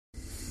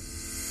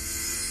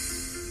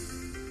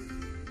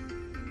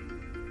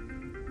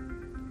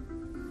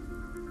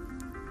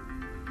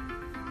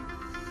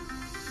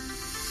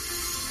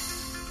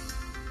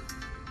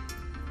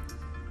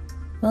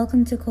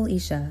Welcome to Kol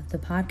Isha, the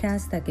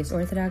podcast that gives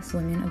Orthodox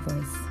women a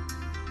voice.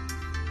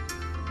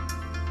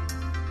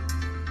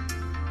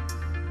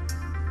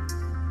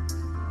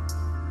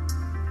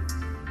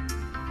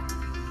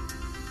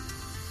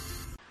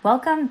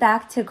 Welcome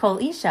back to Kol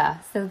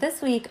Isha. So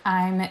this week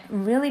I'm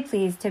really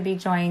pleased to be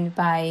joined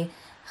by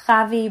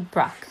Chavie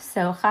Bruk.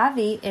 So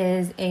Chavie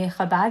is a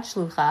Chabad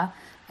shlucha,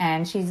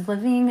 and she's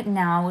living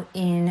now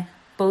in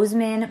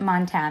Bozeman,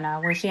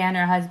 Montana, where she and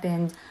her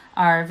husband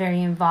are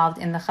very involved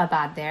in the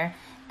Chabad there.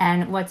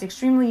 And what's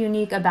extremely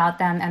unique about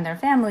them and their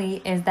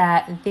family is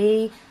that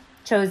they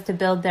chose to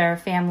build their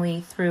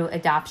family through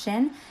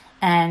adoption.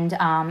 And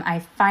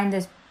I find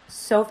this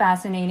so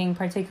fascinating,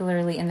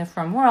 particularly in the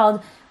frum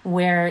world,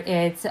 where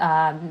it's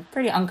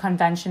pretty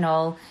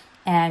unconventional.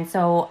 And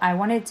so I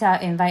wanted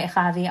to invite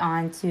Chavie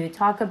on to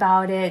talk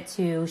about it,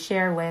 to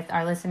share with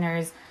our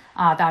listeners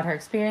about her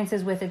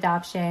experiences with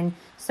adoption.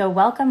 So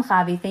welcome,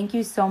 Chavie. Thank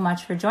you so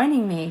much for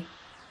joining me.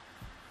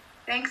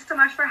 Thanks so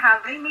much for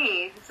having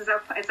me.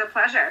 It's a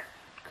pleasure.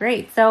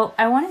 Great. So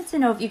I wanted to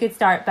know if you could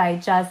start by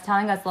just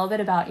telling us a little bit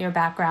about your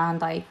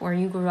background, like where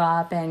you grew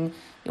up and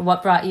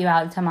what brought you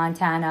out to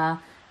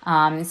Montana,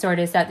 sort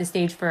of set the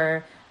stage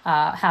for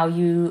how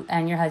you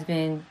and your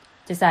husband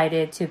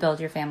decided to build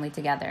your family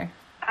together.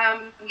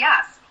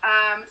 Yes.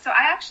 So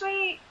I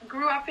actually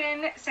grew up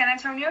in San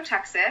Antonio,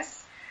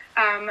 Texas.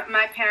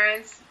 My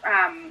parents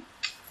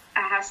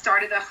have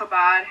started the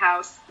Chabad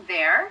house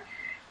there,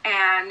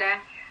 and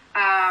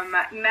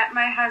met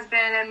my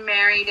husband and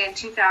married in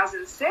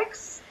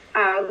 2006.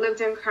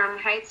 Lived in Crown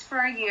Heights for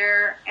a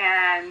year,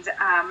 and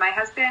my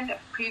husband,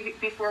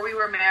 before we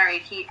were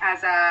married, he,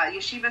 as a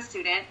yeshiva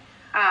student,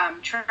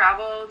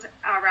 traveled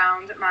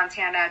around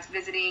Montana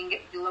visiting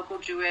the local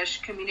Jewish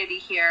community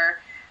here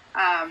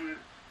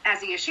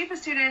as a yeshiva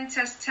student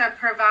to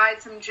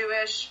provide some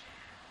Jewish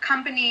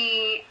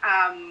company,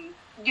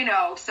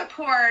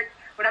 support,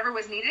 whatever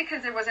was needed,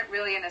 because there wasn't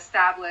really an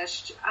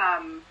established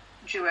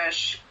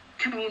Jewish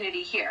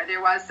community here. There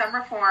was some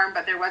reform,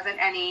 but there wasn't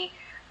any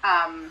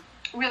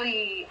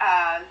really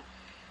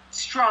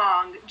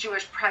strong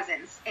Jewish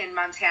presence in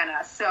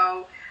Montana.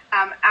 So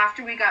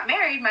after we got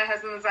married, my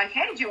husband was like,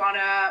 hey, do you want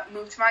to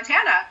move to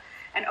Montana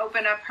and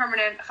open a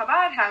permanent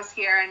Chabad house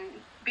here? And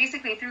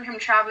basically through him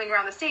traveling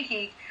around the state,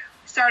 he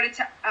started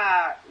to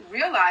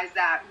realize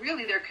that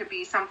really there could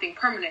be something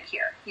permanent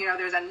here. You know,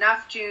 there's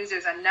enough Jews,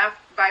 there's enough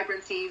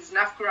vibrancy, there's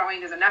enough growing,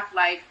 there's enough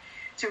life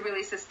to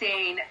really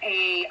sustain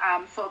a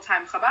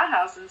full-time Chabad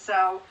house. And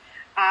so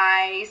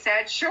I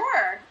said,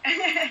 sure.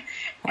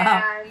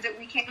 Wow. And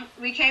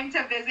we came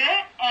to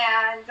visit,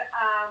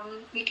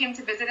 and we came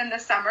to visit in the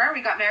summer.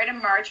 We got married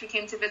in March. We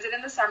came to visit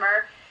in the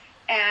summer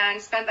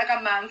and spent like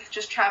a month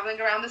just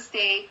traveling around the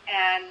state.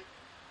 And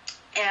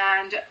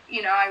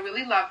I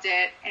really loved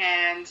it.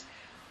 And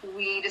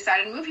we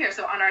decided to move here.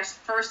 So on our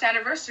first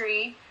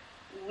anniversary,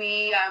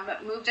 we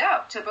moved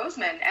out to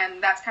Bozeman,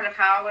 and that's kind of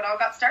how it all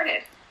got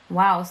started.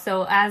 Wow.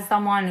 So as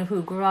someone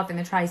who grew up in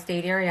the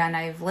tri-state area, and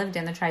I've lived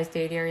in the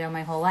tri-state area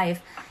my whole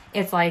life,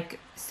 it's like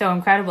so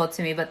incredible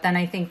to me. But then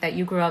I think that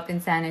you grew up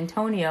in San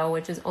Antonio,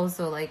 which is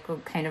also like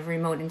kind of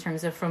remote in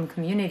terms of from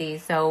community.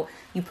 So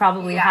you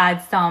probably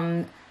had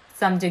some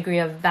degree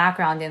of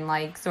background in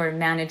like sort of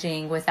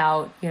managing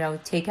without,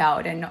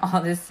 takeout and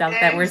all this stuff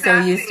that we're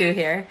so used to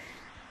here.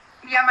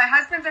 Yeah, my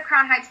husband's a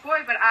Crown Heights boy,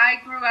 but I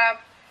grew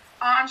up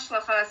on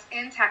shluchas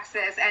in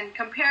Texas, and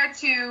compared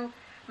to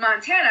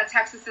Montana,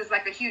 Texas is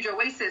like a huge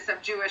oasis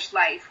of Jewish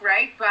life,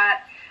 right?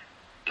 But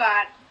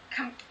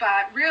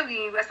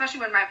really, especially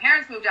when my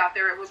parents moved out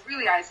there, it was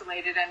really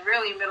isolated and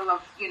really middle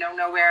of,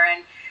 nowhere,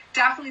 and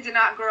definitely did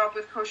not grow up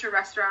with kosher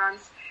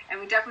restaurants. And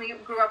we definitely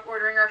grew up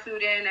ordering our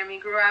food in, and we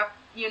grew up,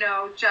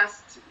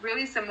 just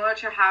really similar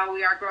to how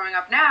we are growing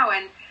up now.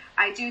 And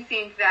I do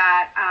think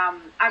that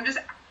I'm just,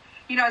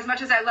 as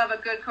much as I love a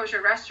good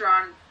kosher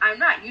restaurant, I'm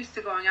not used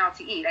to going out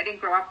to eat. I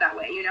didn't grow up that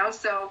way,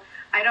 so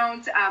I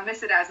don't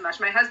miss it as much.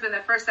 My husband,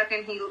 the first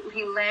second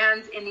he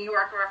lands in New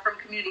York or from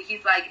community,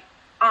 he's like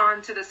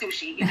on to the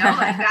sushi,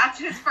 like that's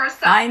his first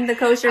stop. Find the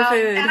kosher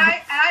food. And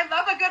I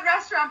love a good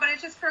restaurant, but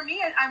it's just, for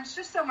me, I'm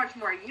just so much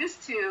more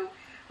used to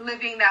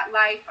living that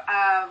life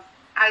of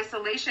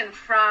isolation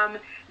from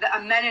the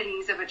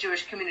amenities of a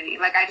Jewish community.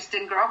 Like, I just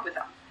didn't grow up with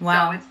them.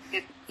 Wow. So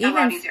it's a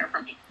lot easier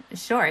for me.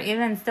 Sure.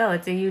 Even still,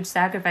 it's a huge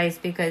sacrifice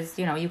because,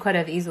 you could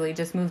have easily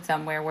just moved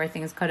somewhere where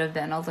things could have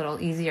been a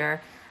little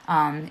easier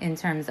in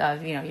terms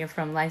of, your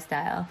from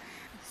lifestyle.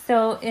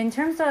 So in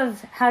terms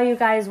of how you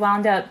guys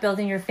wound up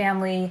building your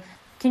family,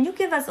 can you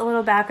give us a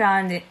little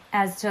background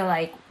as to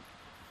like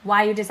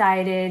why you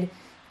decided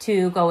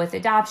to go with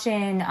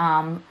adoption?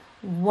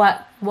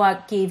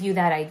 What gave you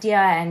that idea,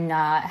 and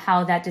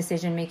how that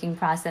decision-making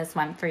process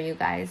went for you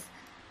guys?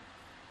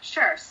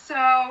 Sure. So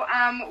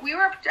we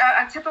were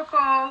a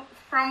typical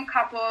frum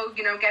couple,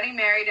 getting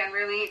married and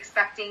really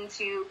expecting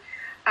to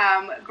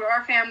grow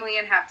our family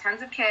and have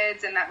tons of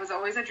kids, and that was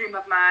always a dream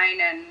of mine,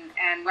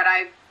 and what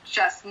I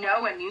just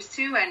know and used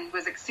to, and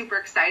was super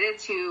excited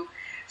to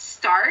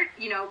start,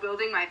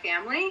 building my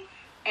family.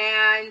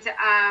 And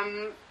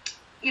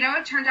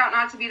it turned out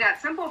not to be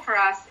that simple for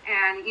us.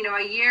 And,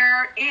 a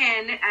year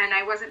in, and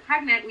I wasn't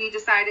pregnant, we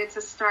decided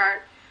to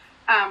start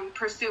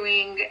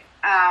pursuing,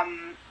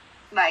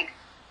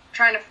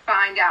 trying to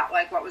find out,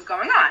 what was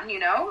going on,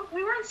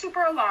 We weren't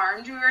super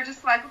alarmed. We were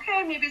just like,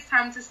 okay, maybe it's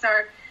time to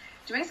start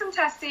doing some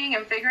testing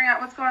and figuring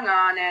out what's going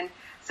on. And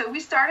so we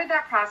started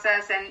that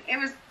process, and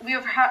we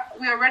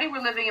already were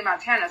living in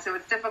Montana, so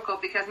it's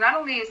difficult because not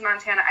only is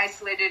Montana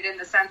isolated in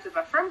the sense of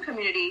a frum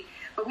community,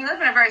 but we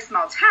live in a very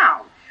small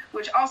town,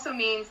 which also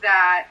means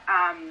that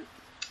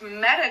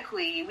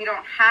medically we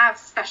don't have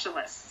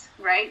specialists,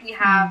 right? We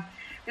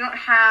don't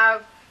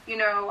have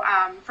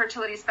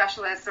fertility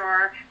specialists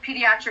or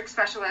pediatric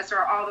specialists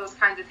or all those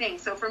kinds of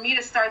things. So for me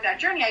to start that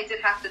journey, I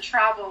did have to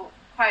travel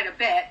quite a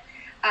bit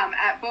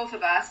at both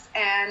of us,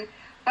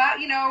 but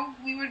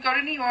we would go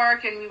to New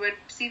York and we would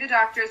see the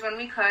doctors when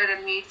we could,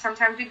 and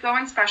sometimes we'd go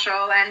in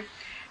special, and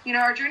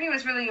our journey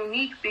was really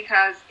unique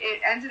because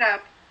it ended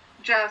up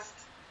just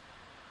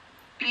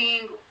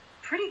being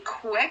pretty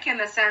quick in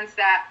the sense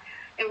that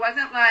it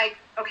wasn't like,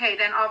 okay,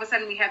 then all of a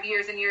sudden we have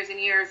years and years and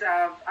years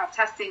of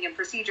testing and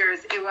procedures.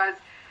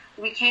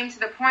 We came to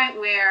the point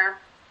where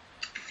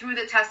through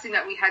the testing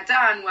that we had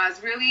done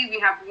was really we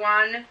have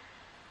one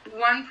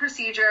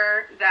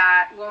procedure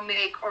that will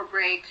make or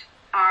break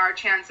our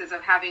chances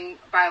of having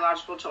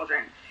biological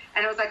children.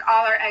 And it was like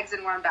all our eggs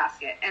in one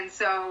basket. And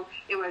so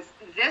it was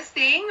this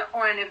thing,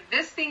 and if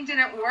this thing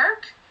didn't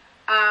work,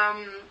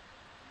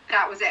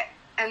 that was it.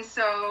 And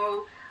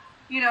so,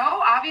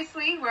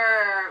 obviously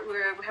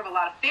we have a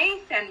lot of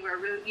faith, and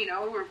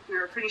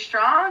we're pretty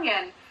strong,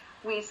 and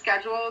we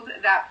scheduled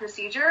that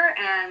procedure,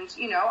 and,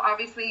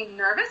 obviously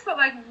nervous, but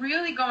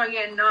really going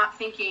in, not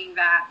thinking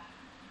that,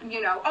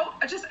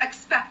 just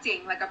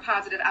expecting a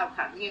positive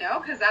outcome,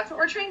 because that's what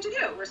we're trained to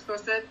do. We're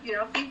supposed to,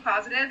 think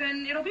positive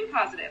and it'll be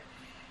positive.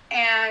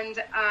 And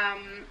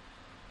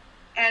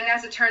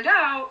as it turned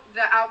out,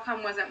 the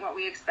outcome wasn't what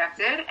we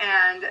expected.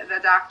 And the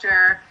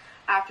doctor,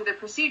 after the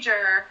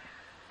procedure,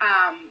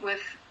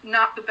 with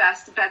not the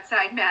best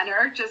bedside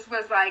manner, just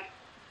was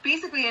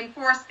basically in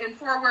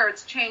four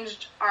words,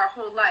 changed our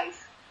whole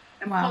life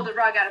and pulled the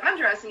rug out of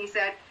under us. And he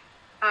said,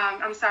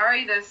 I'm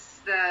sorry,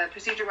 the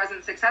procedure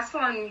wasn't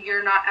successful, and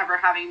you're not ever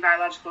having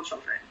biological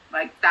children.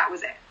 That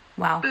was it.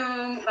 Wow.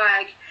 Boom,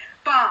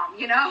 bomb,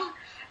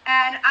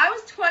 And I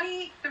was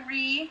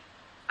 23.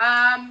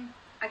 I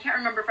can't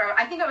remember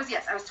I think I was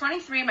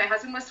 23. My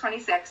husband was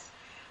 26.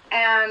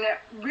 And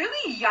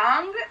really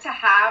young to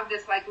have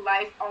this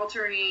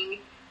life-altering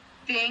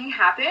thing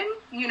happen,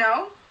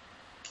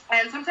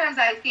 And sometimes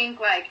I think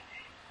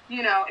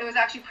it was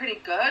actually pretty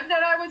good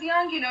that I was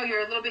young.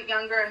 You're a little bit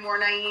younger and more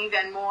naive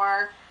and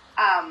more,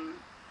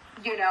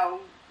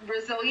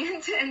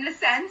 resilient in a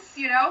sense,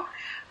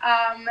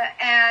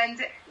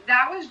 and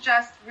that was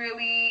just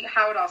really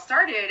how it all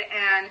started.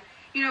 And,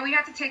 we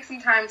had to take some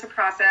time to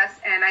process.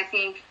 And I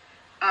think,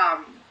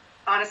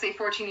 honestly,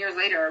 14 years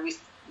later, we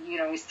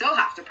still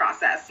have to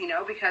process,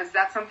 because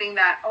that's something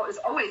that is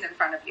always in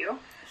front of you.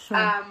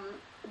 Sure.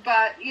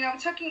 But,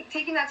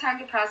 taking that time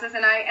to process,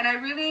 and I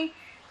really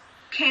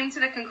came to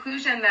the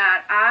conclusion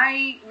that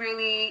I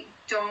really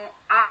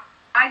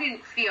I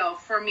didn't feel,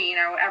 for me,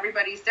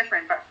 everybody's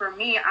different, but for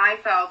me, I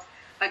felt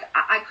like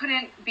I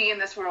couldn't be in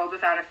this world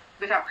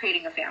without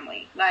creating a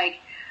family.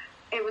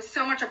 It was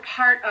so much a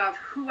part of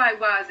who I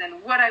was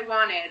and what I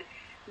wanted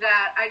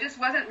that I just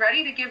wasn't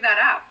ready to give that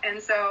up.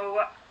 And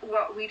so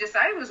what we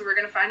decided was we were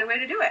going to find a way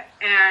to do it.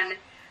 And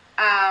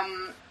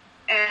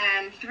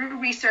through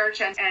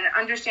research and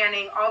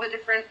understanding all the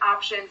different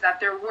options that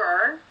there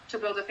were to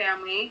build a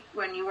family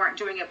when you weren't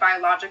doing it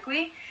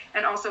biologically,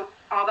 and also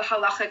all the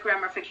halachic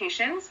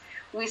ramifications,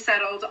 we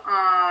settled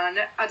on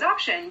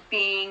adoption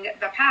being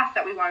the path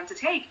that we wanted to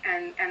take.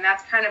 And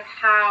that's kind of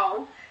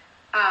how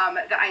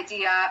the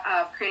idea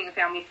of creating a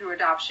family through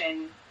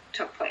adoption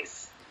took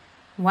place.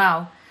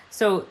 Wow.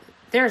 So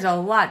there's a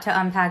lot to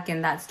unpack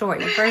in that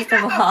story. First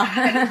of all,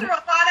 I threw a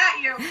lot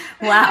at you.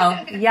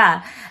 Wow.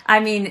 Yeah. I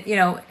mean,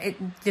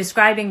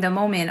 describing the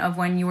moment of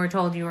when you were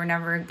told you were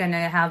never going to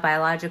have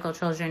biological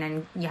children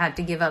and you had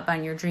to give up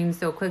on your dreams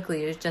so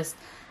quickly is just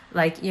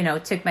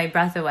took my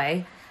breath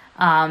away.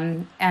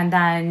 And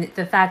then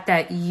the fact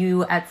that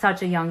you, at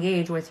such a young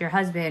age with your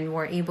husband,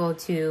 were able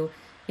to,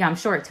 I'm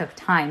sure it took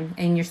time,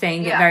 and you're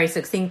saying it very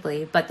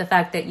succinctly, but the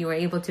fact that you were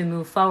able to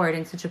move forward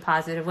in such a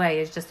positive way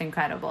is just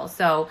incredible.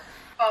 So,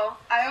 well,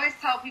 I always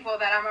tell people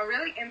that I'm a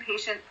really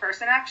impatient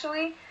person,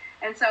 actually.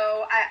 And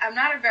so I'm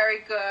not a very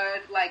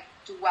good,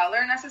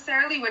 dweller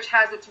necessarily, which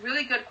has its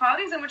really good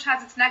qualities and which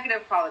has its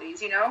negative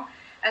qualities,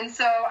 And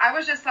so I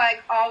was just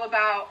all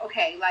about,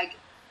 okay,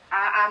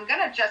 I'm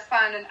going to just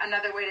find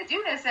another way to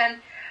do this. And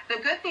the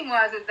good thing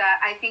is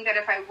that I think that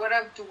if I would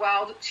have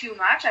dwelled too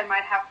much, I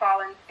might have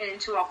fallen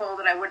into a hole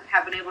that I wouldn't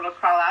have been able to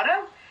crawl out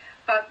of.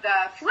 But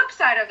the flip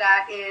side of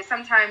that is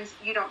sometimes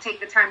you don't take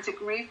the time to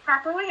grieve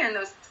properly, and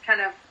those kind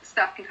of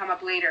stuff can come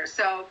up later.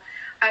 So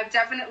I've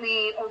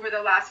definitely, over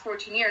the last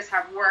 14 years,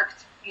 have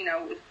worked,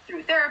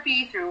 through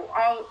therapy, through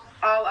all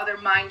other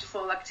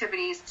mindful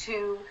activities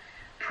to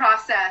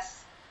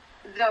process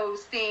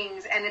those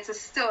things, and it's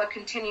still a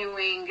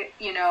continuing,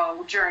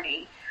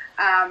 journey.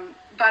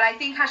 But I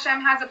think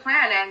Hashem has a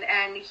plan,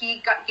 and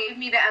He gave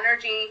me the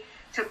energy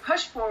to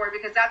push forward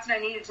because that's what I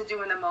needed to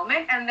do in the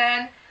moment. And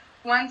then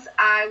once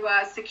I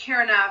was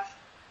secure enough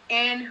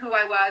in who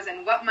I was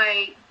and what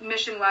my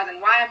mission was and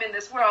why I'm in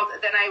this world,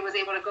 then I was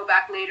able to go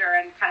back later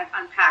and kind of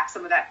unpack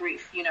some of that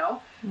grief,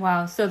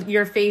 Wow. So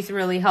your faith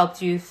really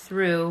helped you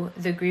through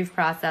the grief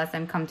process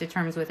and come to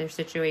terms with your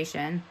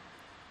situation.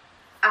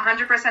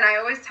 100%. I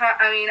always talk,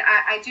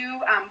 I do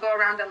go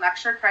around and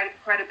lecture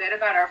quite a bit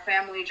about our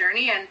family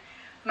journey, and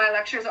my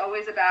lecture is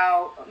always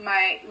about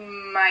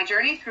my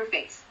journey through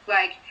faith.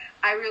 Like,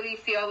 I really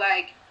feel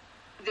like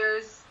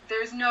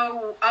there's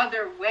no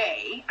other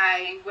way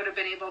I would have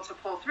been able to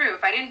pull through.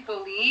 If I didn't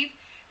believe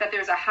that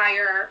there's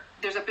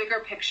a bigger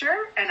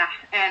picture and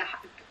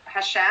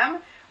Hashem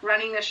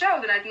running the show,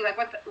 then I'd be like,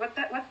 what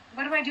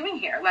am I doing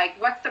here? Like,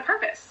 what's the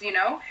purpose,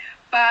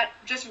 But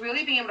just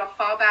really being able to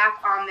fall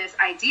back on this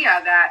idea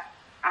that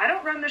I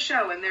don't run the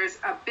show and there's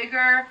a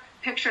bigger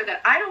picture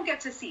that I don't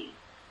get to see,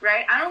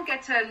 right? I don't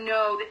get to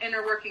know the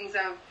inner workings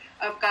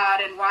of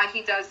God and why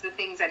He does the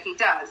things that He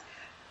does.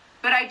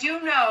 But I do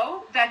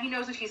know that He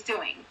knows what He's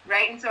doing,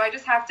 right? And so I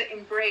just have to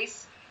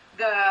embrace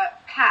the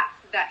path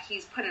that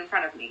He's put in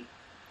front of me.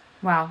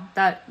 Wow,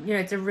 that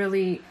it's a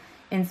really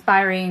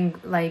inspiring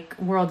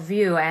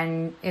worldview,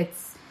 and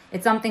it's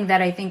something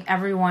that I think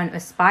everyone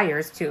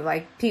aspires to.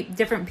 Like,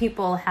 different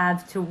people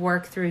have to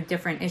work through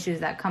different issues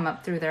that come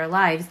up through their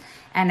lives,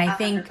 and I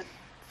think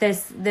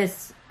this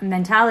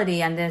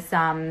mentality and this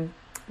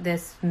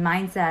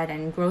mindset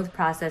and growth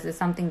process is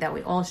something that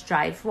we all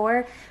strive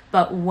for.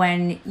 But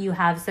when you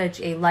have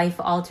such a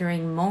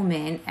life-altering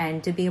moment,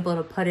 and to be able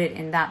to put it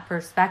in that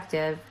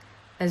perspective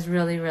is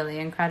really, really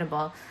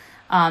incredible.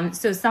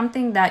 So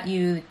something that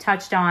you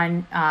touched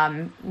on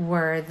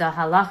were the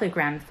halachic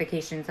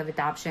ramifications of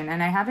adoption,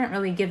 and I haven't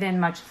really given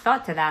much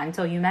thought to that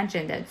until you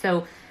mentioned it.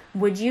 So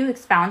would you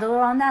expound a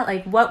little on that?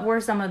 Like, what were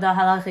some of the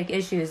halachic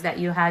issues that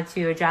you had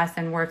to address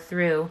and work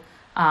through,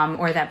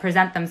 or that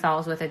present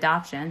themselves with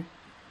adoption?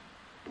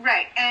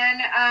 Right,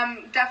 and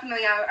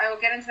definitely I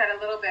will get into that a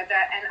little bit.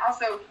 And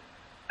also,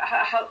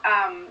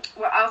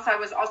 what else I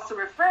was also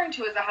referring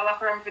to is the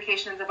halachic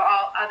ramifications of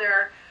all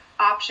other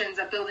options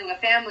of building a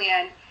family,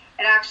 and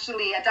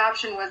actually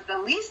adoption was the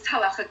least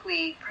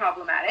halachically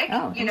problematic,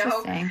 than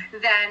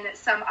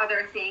some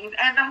other things.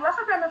 And the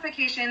halachic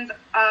ramifications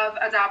of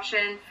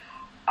adoption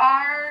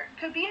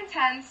could be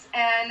intense,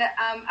 and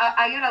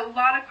I get a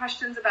lot of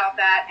questions about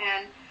that,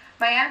 and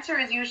my answer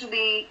is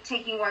usually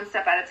taking one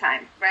step at a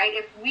time, right?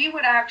 If we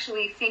would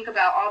actually think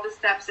about all the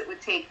steps it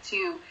would take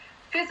to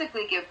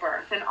physically give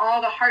birth and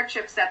all the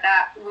hardships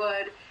that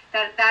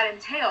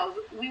entails,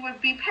 we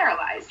would be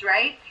paralyzed,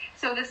 right?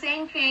 So the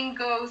same thing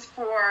goes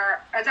for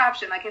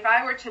adoption. Like, if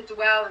I were to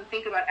dwell and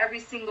think about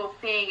every single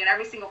thing and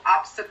every single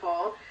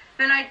obstacle,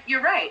 then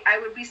you're right, I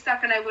would be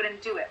stuck and I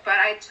wouldn't do it. But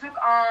I took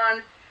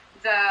on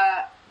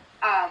the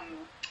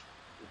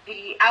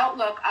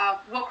outlook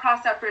of we'll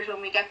cross that bridge when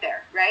we get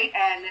there, right?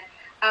 And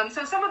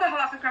so some of the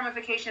halachic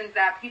ramifications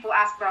that people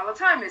ask about all the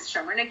time is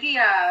shomer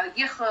negia,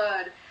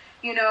 yichud,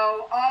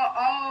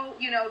 all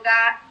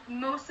that,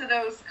 most of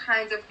those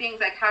kinds of things,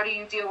 like, how do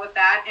you deal with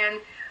that?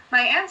 And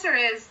my answer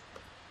is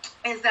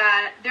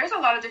that there's a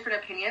lot of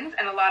different opinions,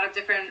 and a lot of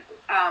different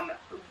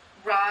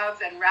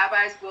ravs and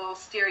rabbis will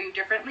steer you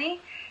differently,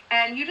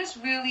 and you just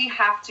really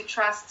have to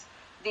trust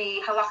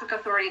the halachic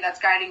authority that's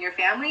guiding your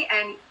family,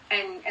 and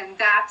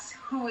that's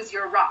who is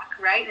your rock,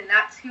 right? And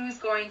that's who's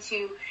going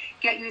to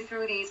get you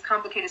through these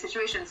complicated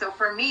situations. So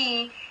for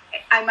me,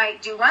 I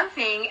might do one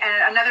thing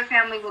and another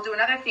family will do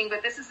another thing,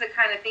 but this is the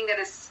kind of thing that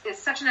is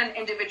such an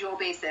individual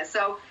basis.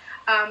 So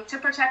to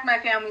protect my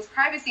family's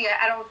privacy,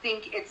 I don't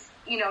think it's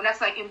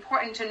necessarily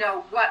important to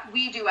know what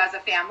we do as a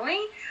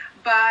family,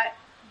 but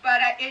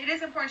it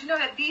is important to know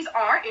that these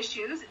are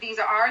issues, these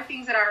are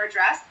things that are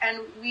addressed, and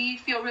we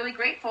feel really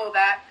grateful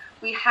that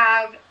we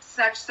have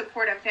such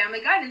support and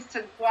family guidance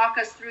to walk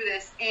us through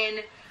this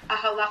in a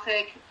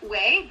halachic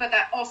way, but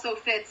that also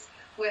fits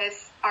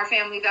with our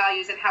family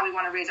values and how we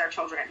want to raise our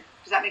children.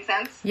 Does that make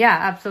sense? Yeah,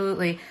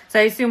 absolutely. So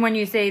I assume when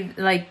you say,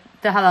 like,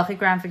 the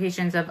halachic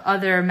ramifications of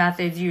other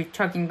methods, you're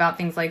talking about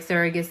things like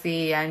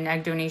surrogacy and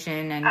egg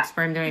donation and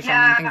sperm donation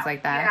and things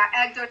like that.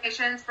 Yeah, egg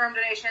donation, sperm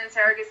donation,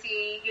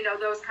 surrogacy,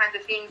 those kinds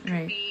of things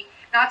could be,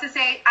 not to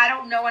say I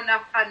don't know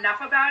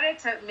enough about it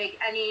to make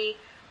any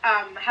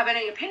have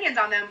any opinions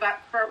on them, but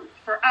for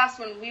us,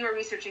 when we were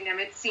researching them,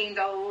 it seemed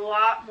a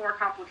lot more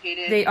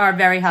complicated. They are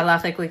very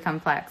halachically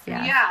complex,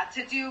 yeah.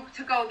 Yeah,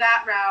 to go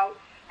that route.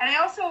 And I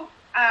also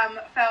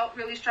felt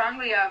really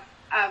strongly of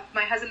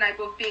my husband and I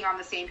both being on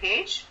the same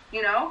page,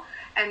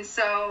 and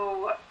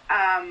so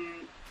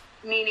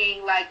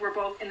meaning, like, we're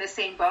both in the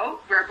same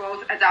boat. We're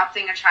both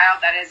adopting a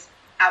child that is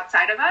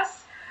outside of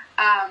us,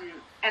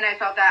 and I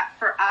felt that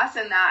for us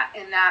in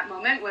that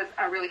moment was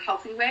a really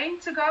healthy way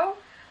to go.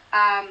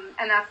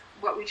 And that's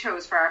what we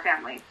chose for our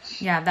family.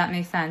 Yeah, that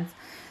makes sense.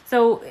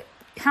 So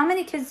how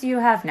many kids do you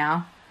have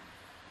now?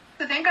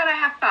 So thank God I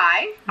have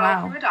 5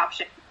 Wow. Through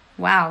adoption.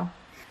 Wow.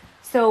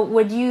 So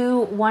would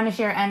you want to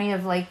share any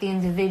of like the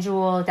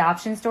individual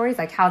adoption stories,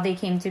 like how they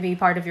came to be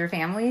part of your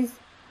families?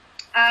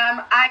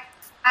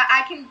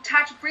 I can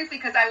touch briefly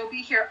because I will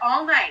be here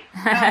all night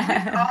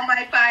with all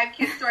my 5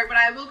 kids' story, but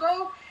I will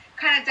go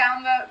kind of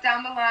down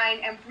the line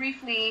and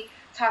briefly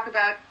talk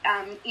about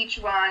each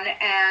one.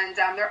 And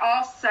they're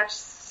all such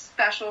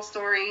special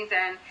stories,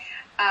 and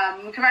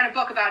we can write a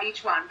book about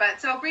each one. But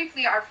so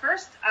briefly, our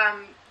first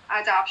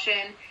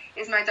adoption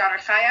is my daughter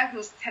Chaya,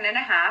 who's 10 and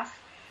a half,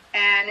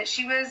 and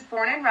she was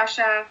born in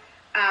Russia,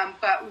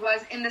 but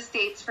was in the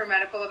States for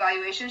medical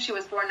evaluation. She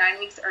was born 9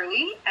 weeks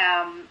early,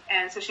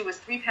 and so she was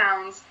 3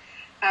 pounds,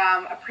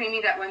 a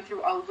preemie that went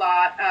through a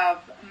lot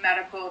of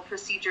medical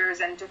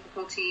procedures and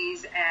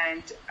difficulties,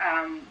 and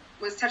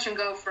was touch and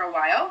go for a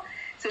while.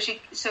 So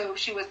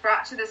she was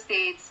brought to the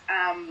States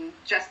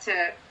just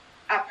to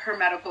up her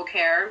medical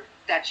care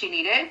that she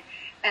needed,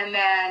 and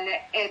then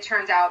it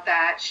turns out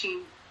that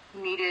she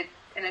needed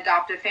an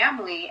adoptive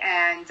family,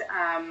 and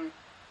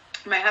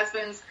my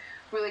husband's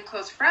really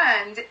close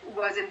friend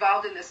was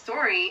involved in this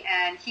story,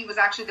 and he was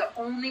actually the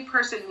only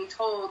person we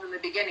told in the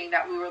beginning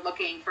that we were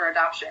looking for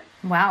adoption.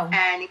 Wow.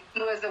 And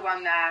he was the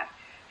one that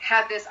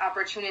had this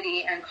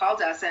opportunity and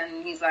called us,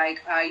 and he's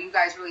like, you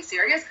guys really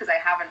serious? Because I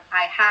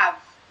have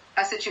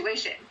a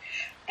situation.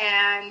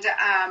 And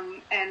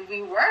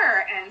we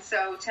were, and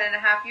so 10 and a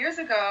half years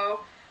ago,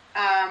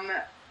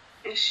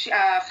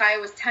 Chaya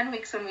was 10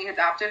 weeks when we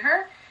adopted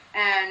her,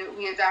 and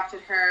we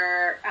adopted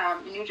her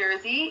in New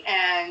Jersey,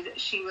 and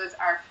she was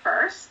our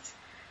first,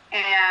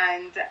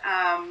 and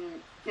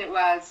it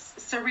was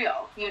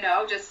surreal,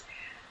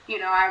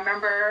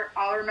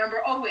 I'll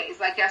remember always,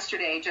 like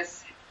yesterday,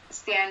 just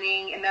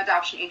standing in the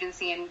adoption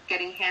agency and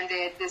getting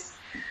handed this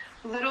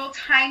little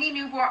tiny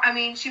newborn. I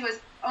mean, she was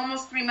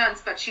almost 3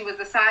 months, but she was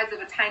the size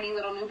of a tiny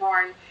little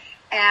newborn,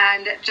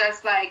 and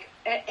just like,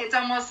 it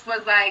almost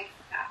was like,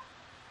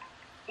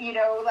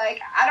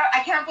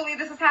 I can't believe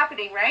this is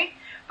happening, right?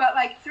 But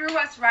like threw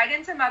us right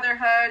into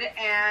motherhood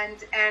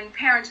and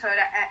parenthood,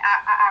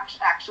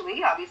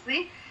 actually,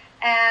 obviously,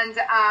 and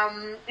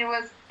it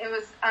was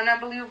an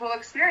unbelievable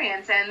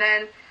experience. And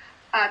then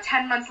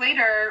 10 months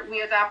later,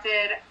 we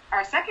adopted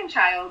our second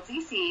child,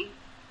 Zizi,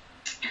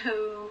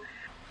 who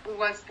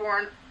was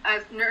born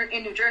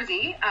in New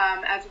Jersey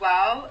as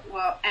well.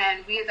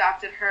 And we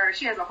adopted her.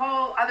 She has a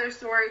whole other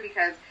story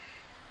because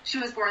she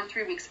was born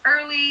 3 weeks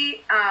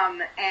early,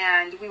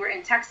 and we were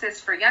in Texas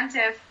for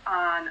Yontif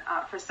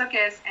for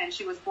Sukkot, and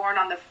she was born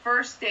on the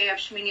first day of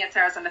Shmini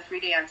Atzeres on the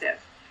 3-day Yontif.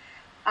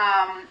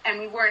 And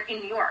we weren't in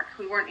New York,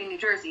 we weren't in New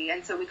Jersey,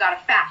 and so we got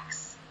a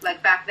fax.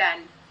 Like back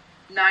then,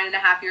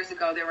 9.5 years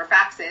ago, there were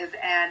faxes,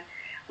 and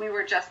we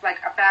were just like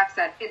a fax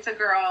that it's a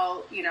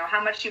girl,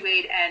 how much she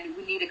weighed, and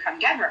we need to come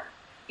get her,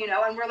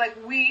 and we're like,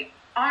 we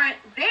aren't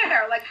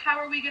there. Like, how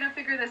are we going to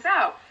figure this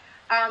out?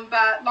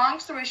 But long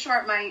story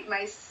short, my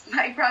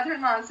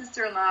brother-in-law and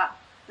sister-in-law,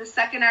 the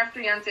second after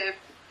Yontif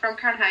from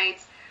Crown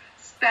Heights,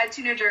 sped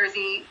to New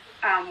Jersey.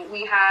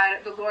 We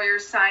had the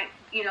lawyers sign,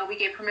 we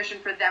gave permission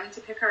for them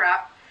to pick her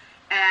up,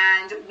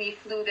 and we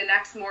flew the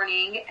next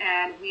morning,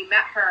 and we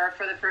met her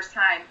for the first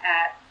time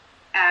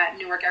at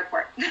Newark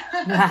Airport.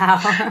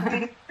 Wow.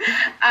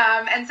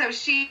 And so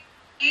she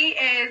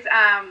is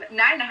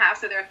 9.5,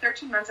 so they're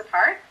 13 months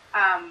apart,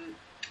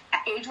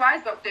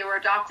 age-wise, but they were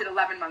adopted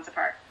 11 months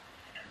apart.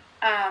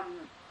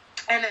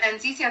 And then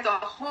Zizi has a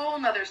whole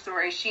nother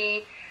story.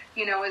 She,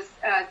 was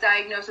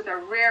diagnosed with a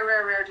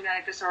rare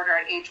genetic disorder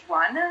at age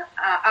 1.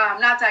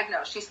 Not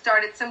diagnosed. She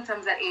started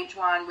symptoms at age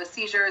 1 with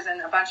seizures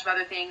and a bunch of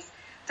other things.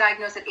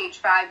 Diagnosed at age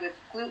 5 with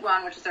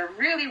GLUT1, which is a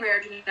really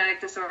rare genetic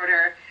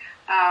disorder,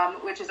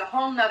 which is a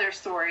whole nother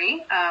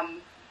story.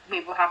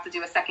 Maybe we'll have to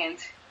do a second,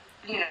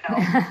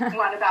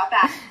 one about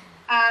that.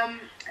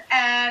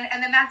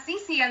 And then that's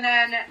Zizi, and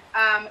then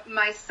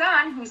my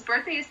son, whose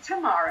birthday is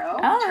tomorrow,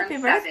 happy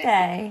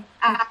birthday!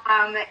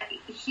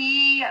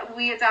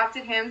 We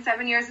adopted him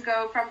 7 years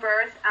ago from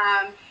birth.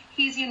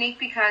 He's unique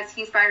because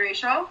he's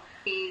biracial.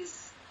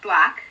 He's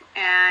black,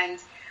 and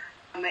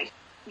a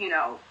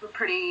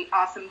pretty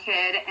awesome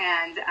kid,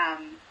 and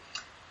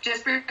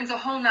just brings a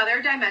whole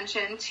nother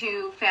dimension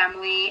to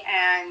family,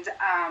 and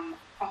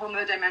a whole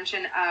nother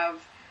dimension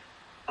of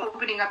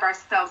opening up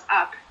ourselves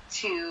up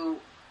to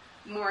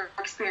more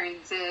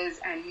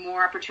experiences and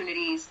more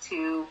opportunities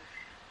to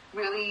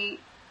really,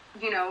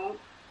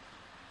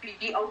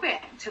 be open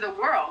to the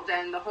world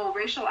and the whole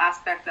racial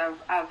aspect of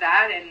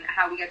that, and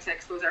how we get to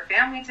expose our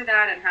family to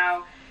that, and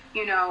how,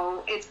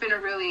 it's been a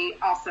really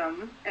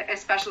awesome, a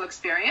special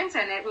experience,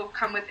 and it will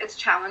come with its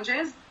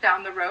challenges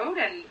down the road,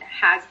 and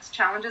has its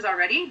challenges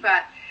already,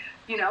 but,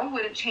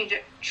 wouldn't trade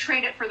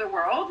it for the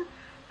world.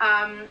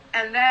 And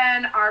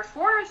then our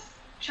fourth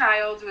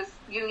child was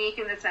unique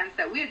in the sense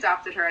that we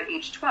adopted her at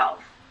age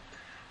 12.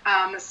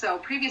 So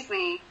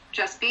previously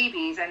just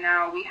babies, and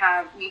now we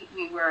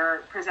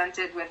were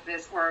presented with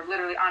this, or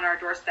literally on our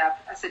doorstep,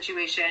 a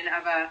situation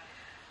of a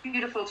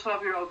beautiful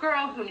 12-year-old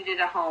girl who needed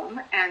a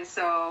home. And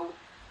so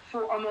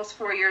for almost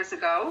 4 years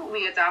ago,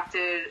 we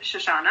adopted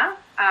Shoshana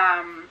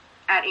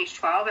at age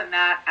 12, and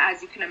that,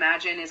 as you can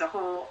imagine, is a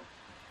whole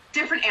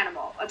different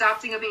animal.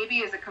 Adopting a baby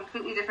is a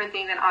completely different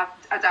thing than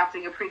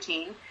adopting a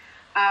preteen.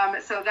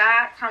 So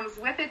that comes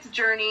with its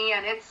journey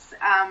and its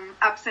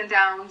ups and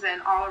downs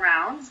and all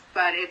around,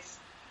 but it's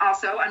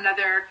also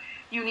another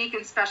unique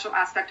and special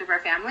aspect of our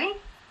family.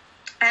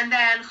 And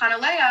then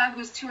Hanalea,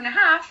 who's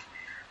 2.5,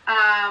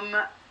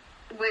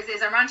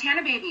 is a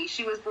Montana baby.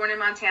 She was born in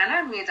Montana,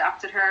 and we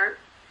adopted her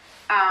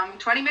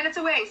 20 minutes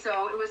away.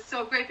 So it was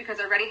so great because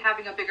already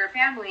having a bigger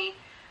family,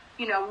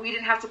 we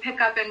didn't have to pick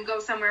up and go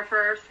somewhere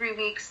for 3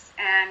 weeks.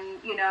 And,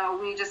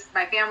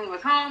 my family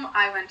was home.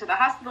 I went to the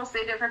hospital,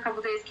 stayed there for a couple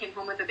of days, came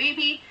home with a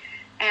baby.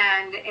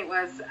 And it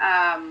was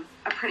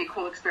a pretty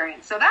cool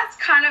experience. So that's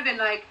kind of in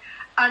like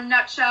a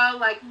nutshell,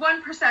 like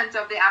 1%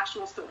 of the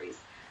actual stories,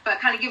 but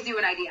kind of gives you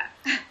an idea.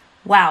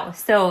 Wow.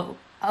 So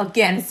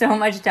again, so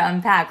much to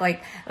unpack.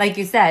 Like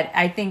you said,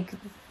 I think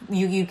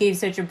you gave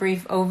such a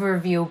brief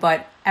overview,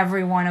 but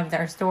every one of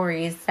their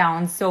stories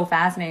sounds so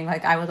fascinating.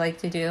 Like I would like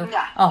to do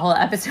a whole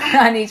episode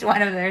on each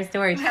one of their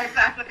stories. Yeah,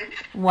 exactly.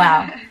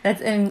 Wow.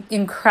 That's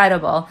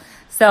incredible.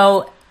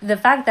 So the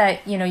fact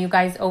that, you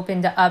guys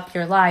opened up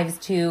your lives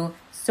to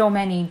so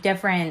many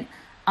different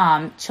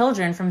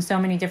children from so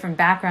many different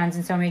backgrounds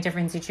and so many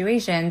different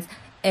situations,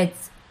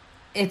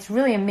 it's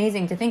really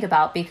amazing to think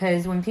about,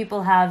 because when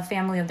people have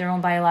family of their own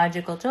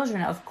biological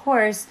children, of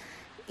course,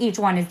 each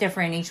one is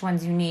different, each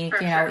one's unique,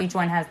 sure. Each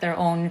one has their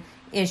own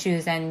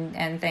issues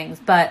and things.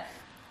 But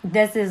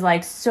this is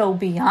like so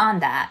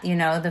beyond that,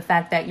 the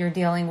fact that you're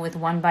dealing with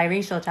one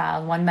biracial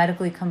child, one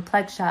medically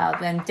complex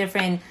child, and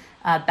different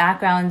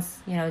backgrounds,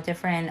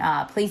 different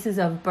places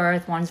of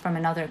birth, one's from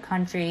another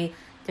country,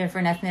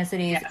 different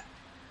ethnicities. Yeah.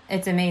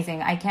 It's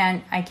amazing. I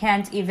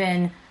can't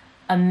even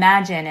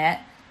imagine it.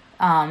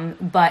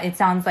 But it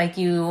sounds like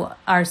you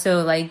are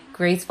so like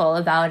graceful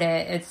about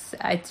it.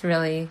 It's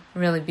really,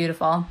 really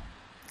beautiful.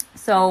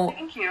 So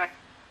thank you.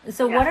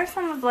 So what are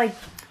some of like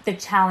the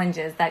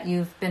challenges that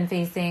you've been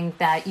facing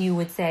that you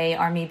would say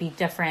are maybe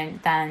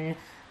different than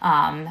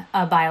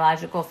a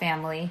biological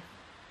family?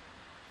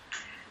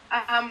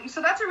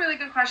 So that's a really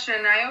good question.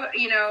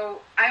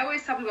 I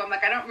always tell people, I'm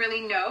like, I don't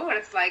really know what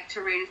it's like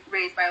to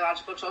raise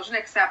biological children,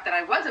 except that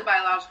I was a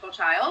biological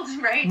child,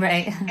 right?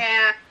 Right.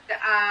 And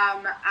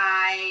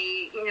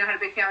I, had a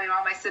big family, and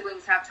all my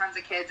siblings have tons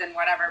of kids and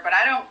whatever. But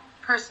I don't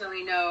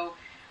personally know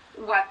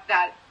what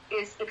that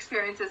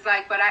experience is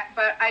like. But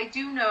I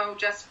do know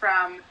just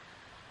from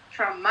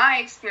my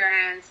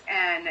experience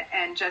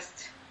and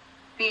just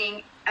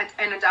being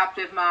an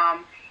adoptive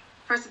mom.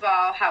 First of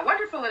all, how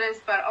wonderful it is,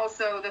 but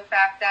also the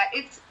fact that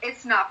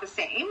it's not the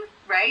same,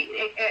 right?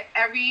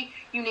 Every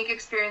unique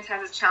experience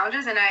has its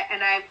challenges, and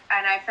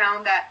I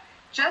found that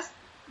just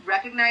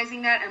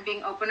recognizing that and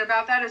being open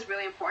about that is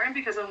really important,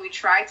 because when we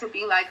try to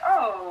be like,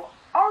 oh,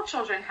 all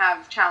children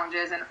have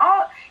challenges, and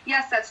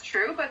yes, that's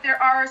true, but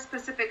there are a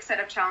specific set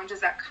of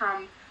challenges that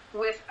come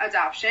with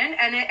adoption,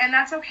 and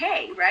that's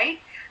okay, right?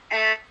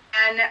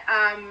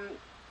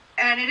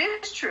 And it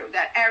is true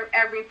that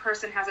every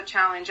person has a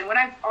challenge. And what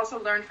I've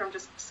also learned from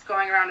just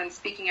going around and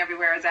speaking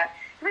everywhere is that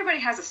everybody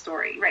has a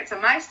story, right? So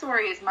my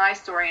story is my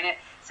story, and it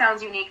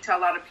sounds unique to a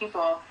lot of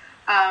people.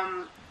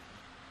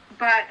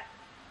 But,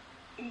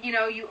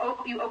 you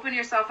open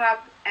yourself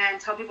up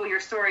and tell people your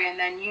story, and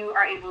then you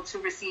are able to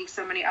receive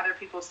so many other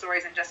people's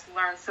stories and just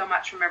learn so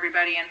much from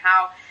everybody, and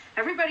how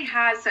everybody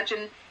has such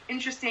an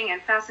interesting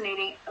and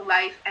fascinating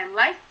life. And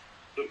life,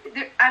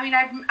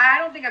 I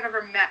don't think I've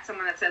ever met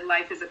someone that said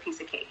life is a piece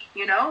of cake,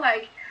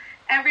 like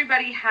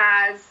everybody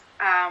has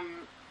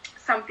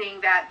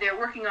something that they're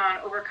working on,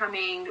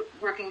 overcoming,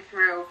 working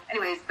through.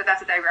 Anyways, but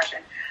that's a digression.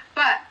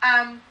 But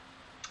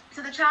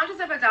so the challenges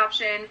of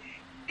adoption,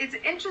 it's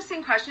an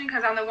interesting question,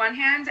 because on the one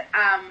hand,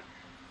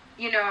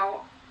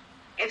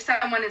 if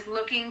someone is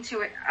looking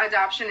to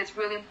adoption, it's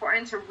really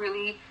important to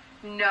really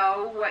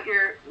know what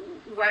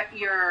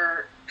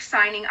you're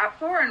signing up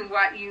for and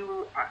what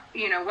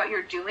what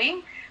you're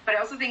doing. But I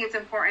also think it's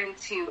important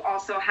to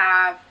also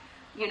have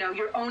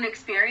your own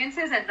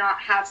experiences, and not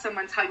have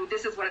someone tell you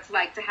this is what it's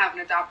like to have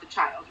an adopted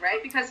child,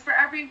 right? Because for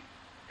every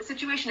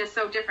situation is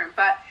so different.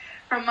 But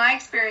from my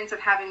experience of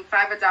having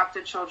 5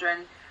 adopted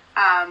children,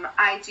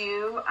 I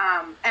do,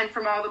 and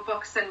from all the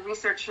books and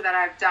research that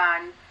I've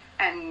done,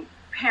 and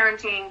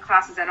parenting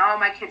classes, and all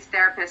my kids'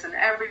 therapists, and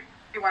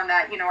everyone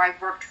that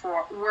I've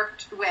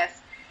worked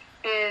with,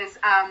 is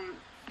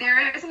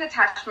there is an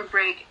attachment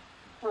break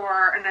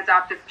for an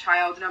adoptive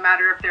child, no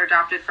matter if they're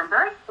adopted from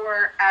birth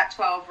or at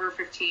 12 or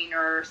 15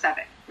 or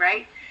 7,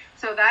 right?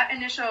 So that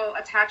initial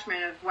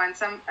attachment of when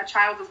a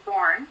child is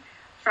born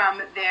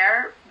from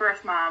their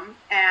birth mom,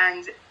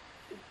 and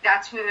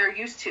that's who they're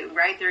used to,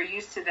 right? They're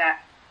used to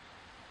that,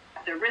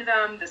 the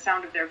rhythm, the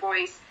sound of their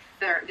voice,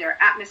 their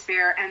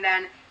atmosphere, and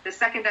then the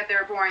second that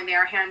they're born, they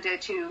are handed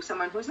to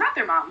someone who's not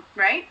their mom,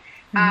 right?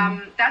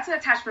 Mm-hmm. That's an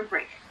attachment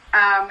break.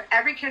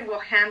 Every kid will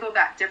handle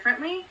that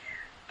differently,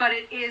 but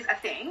it is a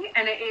thing,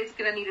 and it is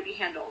going to need to be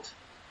handled.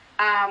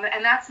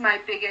 And that's my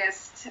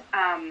biggest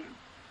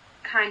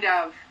kind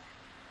of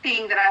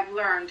thing that I've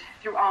learned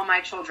through all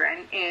my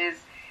children is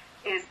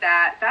is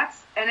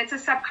and it's a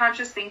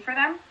subconscious thing for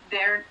them.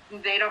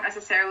 They don't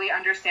necessarily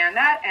understand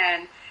that,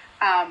 and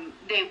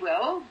they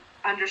will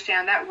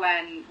understand that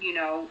when,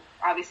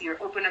 obviously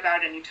you're open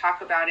about it and you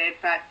talk about it,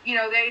 but,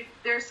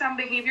 there's some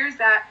behaviors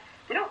that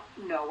they don't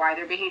know why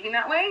they're behaving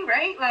that way,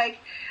 right? Like,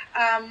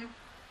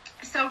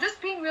 so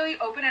just being really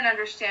open and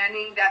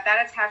understanding that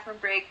attachment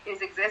break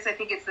exists, I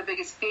think it's the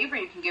biggest favor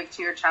you can give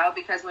to your child,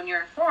 because when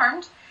you're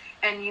informed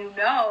and you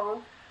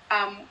know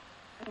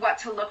what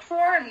to look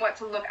for and what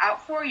to look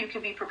out for, you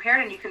can be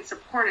prepared and you can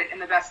support it in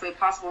the best way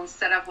possible,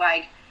 instead of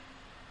like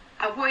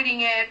avoiding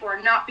it or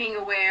not being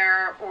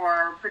aware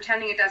or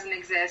pretending it doesn't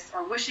exist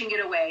or wishing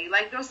it away.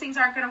 Like, those things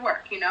aren't going to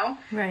work,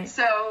 Right.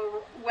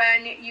 So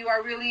when you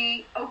are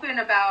really open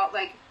about,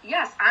 like,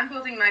 yes, I'm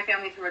building my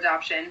family through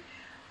adoption.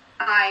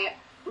 I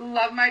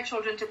love my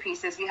children to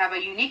pieces. We have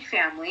a unique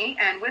family,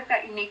 and with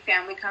that unique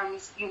family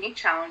comes unique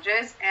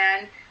challenges,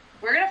 and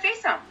we're going to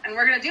face them and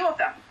we're going to deal with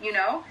them,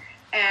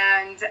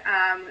 and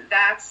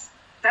that's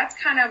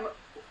kind of,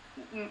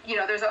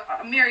 there's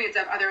a myriad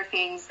of other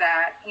things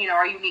that,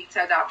 are unique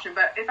to adoption.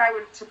 But if I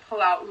were to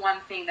pull out one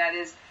thing that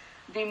is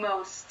the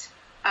most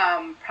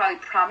probably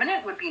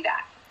prominent, would be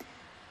that.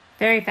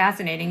 Very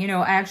fascinating.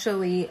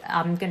 Actually,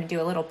 I'm going to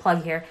do a little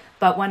plug here,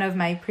 but one of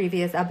my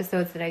previous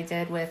episodes that I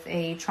did with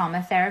a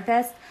trauma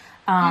therapist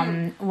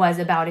was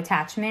about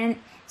attachment.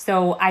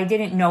 So I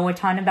didn't know a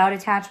ton about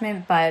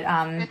attachment, but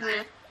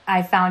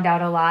I found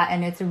out a lot,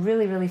 and it's a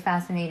really, really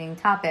fascinating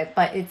topic.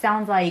 But it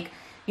sounds like,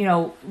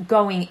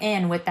 going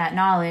in with that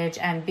knowledge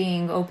and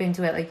being open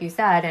to it, like you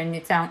said, and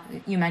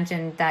you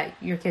mentioned that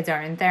your kids are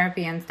in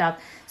therapy and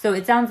stuff. So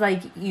it sounds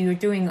like you're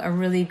doing a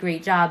really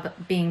great job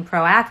being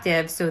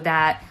proactive so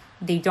that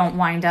they don't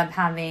wind up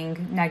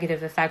having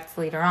negative effects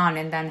later on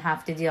and then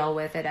have to deal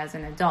with it as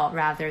an adult.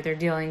 Rather, they're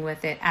dealing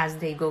with it as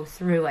they go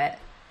through it.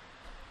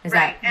 Is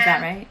that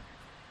right?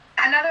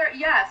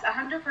 Yes,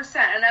 100%.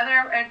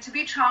 And to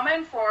be trauma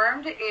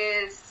informed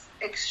is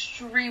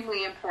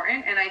extremely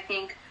important, and I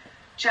think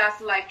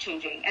just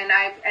life-changing. And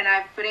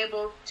I've been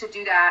able to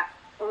do that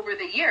over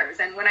the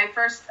years. And when I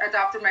first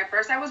adopted my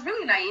first, I was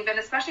really naive, and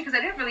especially because I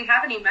didn't really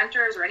have any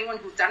mentors or anyone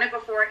who's done it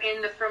before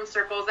in the frum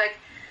circles. Like,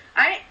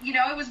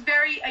 it was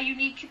a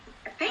unique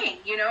thing,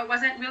 it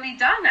wasn't really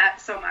done that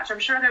so much. I'm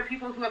sure there are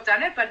people who have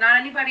done it, but not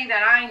anybody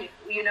that I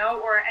knew,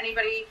 or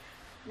anybody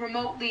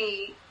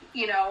remotely,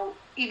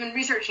 even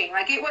researching.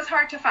 Like, it was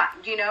hard to find,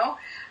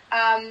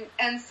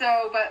 and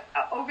so, but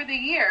over the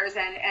years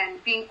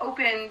and being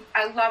open,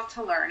 I love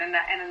to learn, and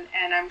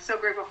I'm so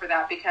grateful for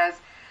that, because,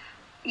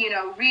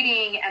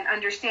 reading and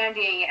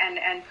understanding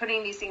and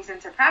putting these things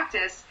into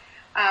practice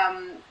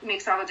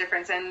makes all the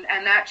difference. And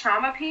that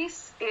trauma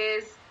piece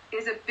is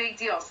a big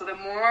deal. So the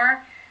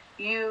more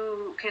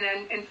you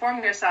can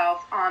inform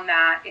yourself on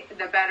that,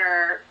 the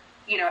better,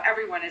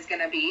 everyone is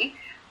going to be.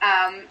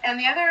 And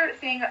the other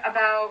thing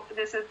about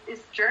this is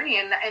journey,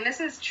 and this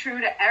is true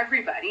to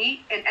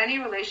everybody in any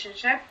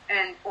relationship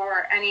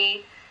or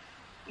any,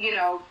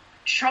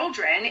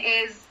 children,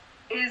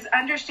 is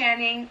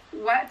understanding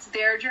what's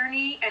their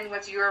journey and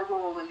what's your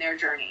role in their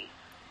journey,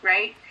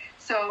 right?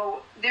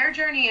 So their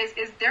journey is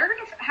they're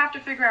going to have to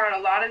figure out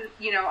a lot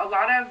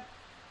of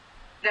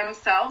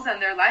themselves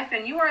and their life,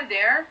 and you are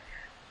there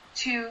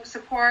to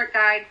support,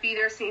 guide, be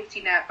their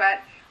safety net.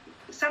 But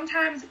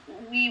sometimes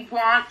we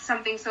want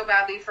something so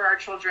badly for our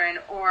children,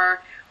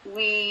 or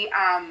we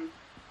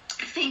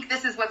think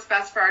this is what's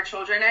best for our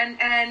children,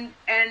 and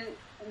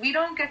we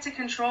don't get to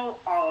control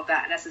all of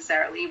that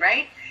necessarily,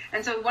 right?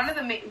 And so one of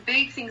the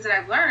big things that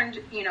I've learned,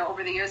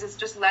 over the years is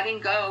just letting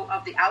go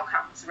of the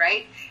outcomes,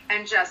 right?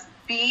 And just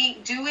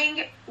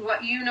doing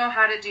what you know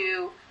how to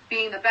do,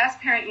 being the best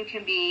parent you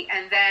can be,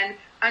 and then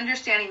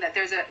understanding that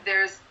there's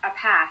a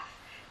path,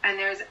 and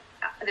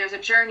there's a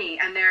journey,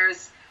 and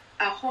there's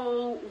a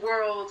whole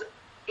world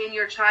in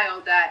your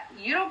child that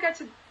you don't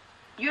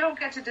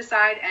get to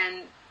decide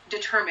and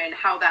determine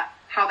how that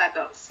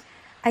goes.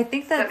 I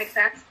think does that make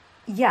sense?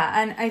 Yeah,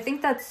 and I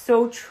think that's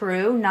so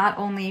true, not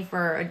only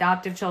for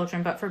adoptive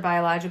children, but for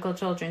biological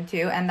children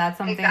too. And that's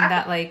something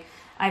that, like,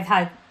 I've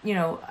had,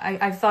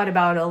 I've thought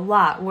about a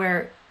lot,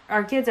 where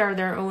our kids are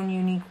their own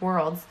unique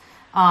worlds.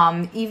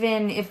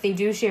 Even if they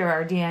do share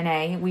our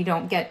DNA, we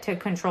don't get to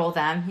control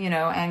them,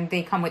 and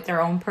they come with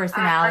their own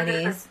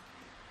personalities.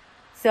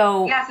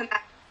 So yes, and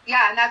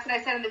that's what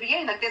I said in the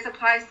beginning. Like, this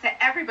applies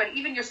to everybody,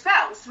 even your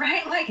spouse,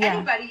 right? Like,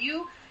 anybody,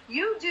 you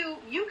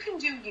can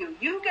do you.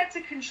 You get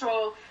to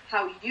control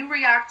how you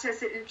react to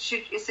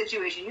a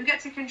situation. You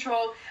get to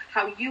control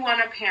how you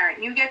want to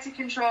parent. You get to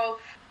control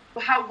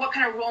what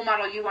kind of role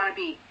model you want to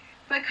be.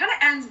 But it kind of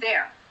ends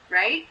there,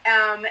 right?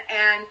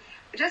 And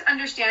just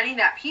understanding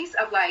that piece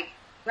of, like,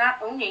 not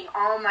owning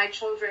all my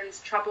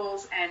children's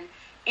troubles and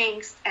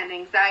angst and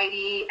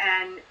anxiety,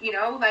 and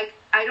like,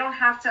 I don't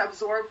have to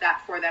absorb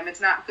that for them.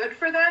 It's not good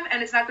for them,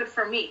 and it's not good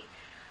for me.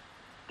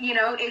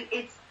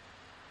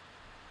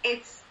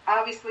 It's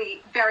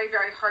obviously very,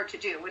 very hard to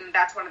do, and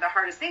that's one of the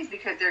hardest things,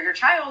 because they're your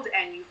child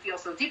and you feel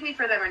so deeply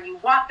for them and you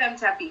want them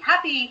to be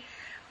happy.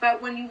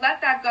 But when you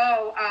let that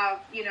go of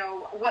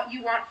what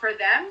you want for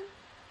them,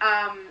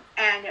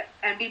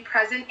 and be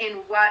present in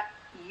what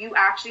you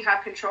actually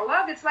have control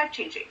of, it's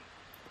life-changing.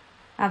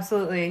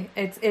 Absolutely.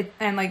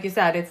 And like you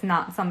said, it's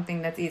not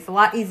something that's easy. It's a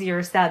lot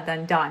easier said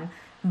than done.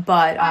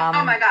 But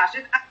oh my gosh,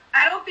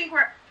 I don't think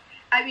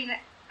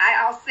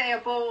I'll say a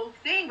bold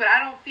thing, but I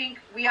don't think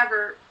we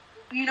ever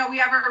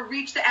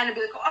reach the end and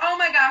be like, oh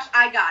my gosh,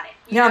 I got it.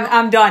 Yeah,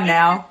 I'm done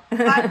now.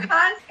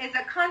 It's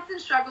a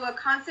constant struggle, a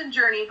constant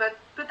journey, but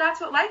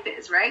that's what life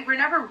is, right? We're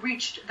never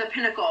reached the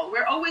pinnacle.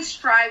 We're always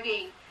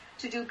striving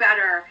to do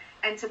better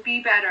and to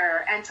be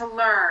better and to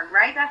learn,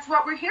 right? That's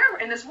what we're here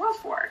in this world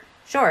for.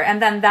 Sure.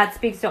 And then that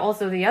speaks to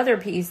also the other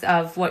piece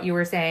of what you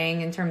were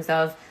saying in terms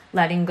of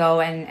letting go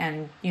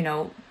and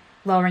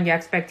lowering your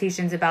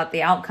expectations about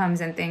the outcomes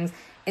and things.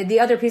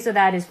 The other piece of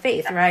that is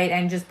faith, right?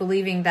 And just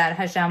believing that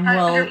Hashem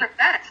 100%.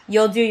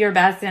 You'll do your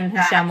best and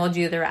Hashem will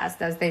do the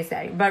rest, as they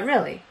say. But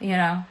really,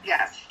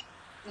 Yes.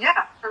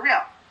 Yeah, for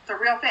real. It's a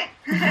real thing.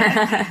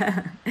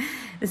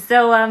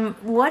 So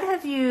what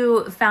have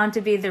you found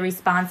to be the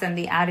response and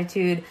the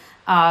attitude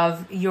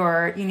of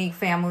your unique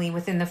family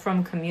within the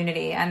Frum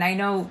community? And I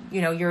know,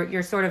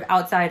 you're sort of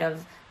outside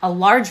of a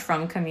large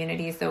Frum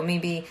community, so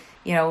maybe,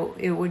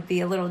 it would be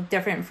a little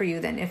different for you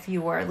than if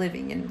you were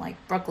living in like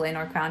Brooklyn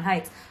or Crown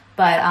Heights.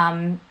 But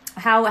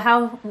how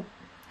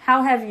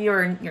have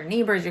your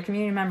neighbors, your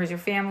community members, your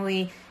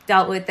family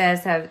dealt with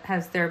this?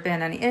 Has there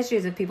been any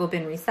issues? Have people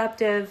been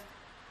receptive?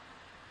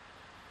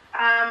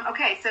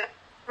 Okay, so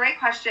great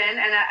question,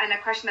 and a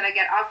question that I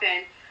get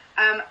often.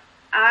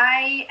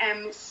 I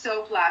am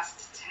so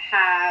blessed to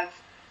have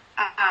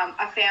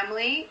a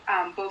family.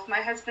 Both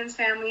my husband's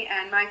family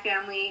and my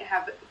family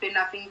have been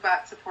nothing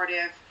but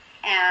supportive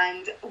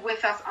and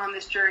with us on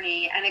this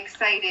journey and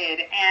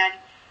excited and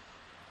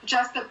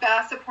just the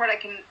best support I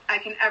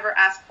can ever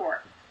ask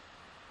for.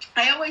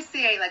 I always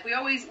say, like, we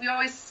always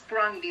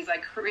sprung these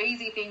like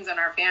crazy things on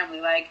our family,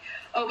 like,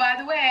 oh, by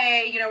the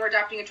way, we're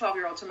adopting a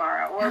 12-year-old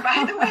tomorrow, or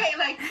by the way,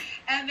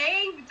 and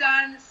they've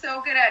done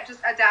so good at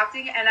just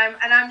adapting, and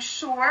I'm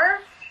sure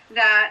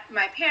that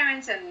my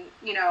parents and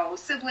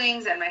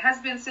siblings and my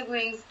husband's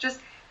siblings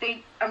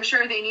I'm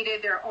sure they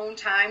needed their own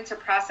time to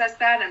process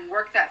that and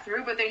work that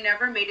through, but they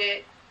never made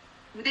it.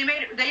 They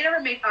never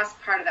made us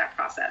part of that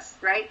process,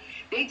 right?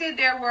 They did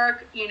their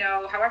work,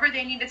 however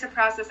they needed to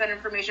process that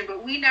information,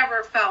 but we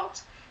never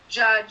felt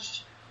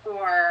judged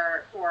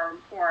or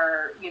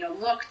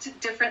looked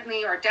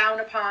differently or down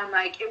upon.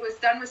 Like, it was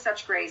done with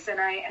such grace, and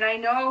I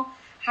know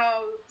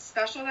how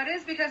special that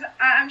is, because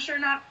I'm sure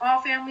not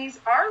all families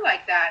are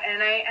like that,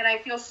 and I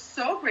feel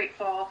so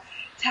grateful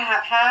to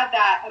have had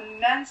that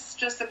immense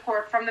just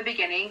support from the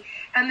beginning,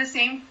 and the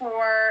same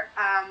for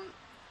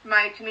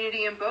my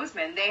community in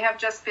Bozeman. They have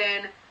just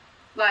been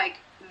like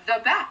the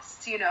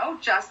best,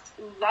 just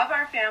love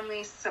our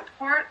family,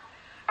 support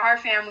our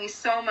family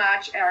so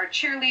much. Our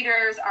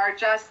cheerleaders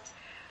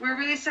we're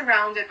really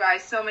surrounded by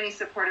so many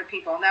supportive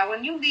people. Now,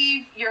 when you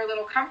leave your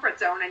little comfort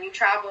zone and you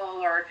travel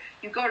or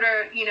you go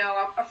to,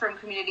 a Frum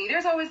community,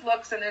 there's always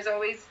looks and there's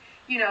always,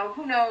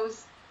 who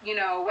knows,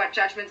 what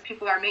judgments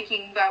people are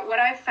making. But what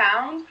I've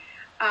found,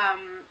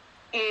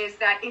 is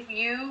that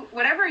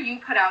whatever you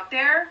put out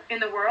there in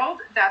the world,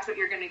 that's what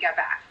you're going to get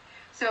back.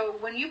 So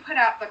when you put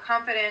out the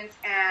confidence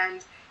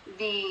and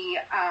the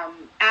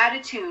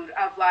attitude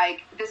of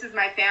like, this is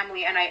my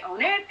family and I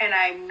own it and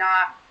I'm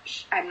not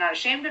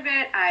ashamed of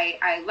it.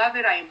 I love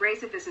it. I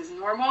embrace it. This is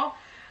normal.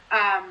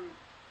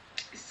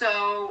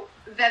 So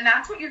then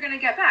that's what you're going to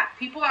get back.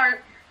 People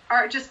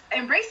are just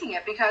embracing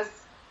it because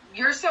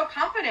you're so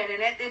confident in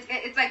it.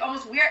 It's like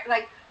almost weird.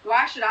 Like,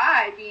 why should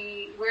I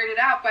be weirded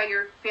out by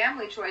your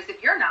family choice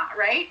if you're not,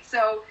 right?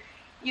 So,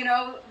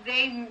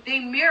 they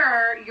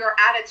mirror your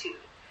attitude.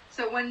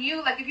 So when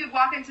you, like, if you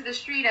walk into the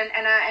street and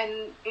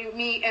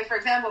for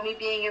example, me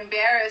being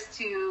embarrassed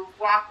to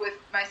walk with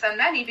my son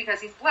Manny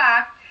because he's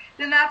black,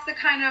 then that's the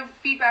kind of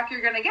feedback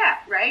you're going to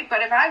get, right?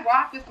 But if I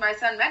walk with my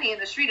son Manny in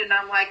the street and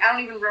I'm like, I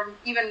don't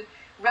even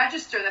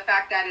register the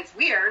fact that it's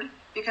weird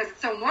because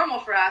it's so normal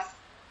for us,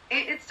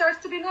 it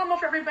starts to be normal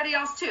for everybody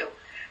else too.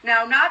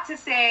 Now, not to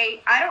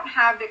say I don't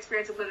have the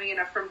experience of living in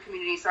a Frum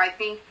community, so I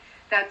think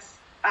that's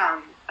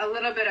a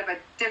little bit of a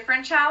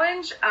different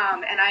challenge,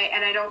 and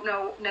I don't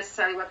know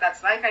necessarily what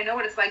that's like. I know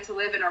what it's like to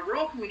live in a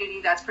rural community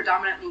that's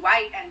predominantly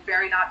white and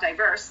very not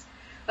diverse.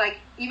 Like,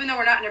 even though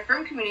we're not in a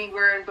Frum community,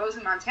 we're in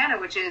Bozeman, Montana,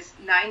 which is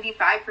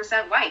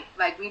 95% white.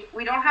 Like,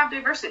 we don't have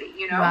diversity,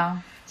 Wow.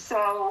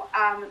 So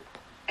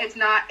it's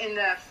not in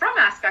the Frum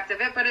aspect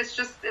of it, but it's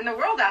just in the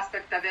world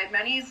aspect of it.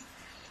 Manny's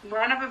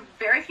one of a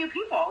very few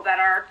people that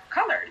are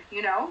colored,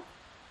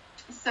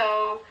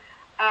 So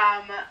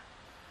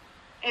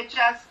it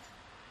just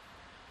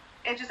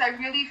I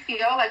really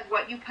feel like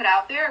what you put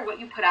out there,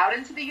 what you put out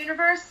into the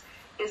universe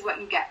is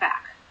what you get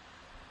back.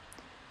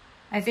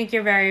 I think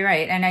you're very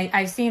right. And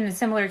I've seen the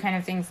similar kind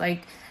of things,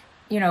 like,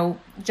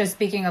 just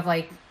speaking of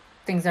like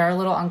things that are a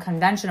little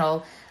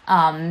unconventional,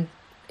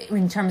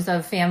 in terms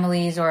of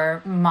families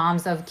or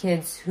moms of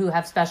kids who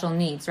have special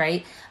needs,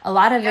 right? A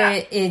lot of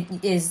it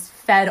is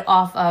fed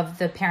off of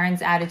the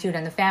parents' attitude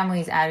and the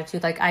family's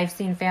attitude. Like I've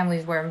seen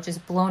families where I'm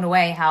just blown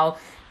away how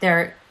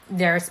their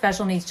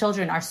special needs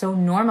children are so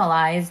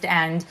normalized,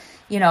 and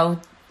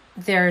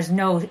there's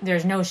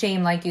no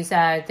shame, like you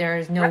said,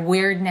 there's no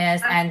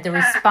weirdness, and the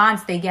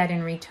response they get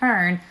in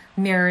return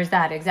mirrors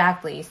that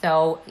exactly.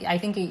 So I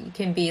think it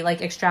can be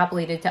like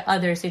extrapolated to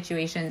other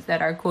situations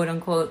that are quote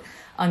unquote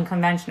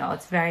unconventional.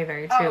 It's very,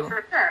 very true. Oh,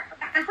 for sure.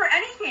 And for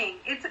anything,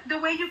 it's the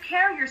way you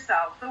carry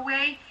yourself, the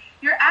way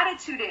your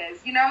attitude is,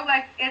 it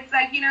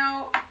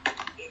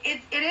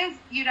is,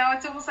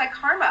 it's almost like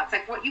karma. It's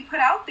like what you put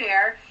out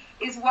there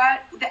is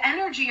what the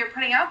energy you're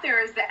putting out there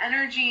is the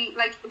energy,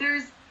 like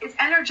it's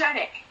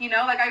energetic,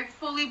 like I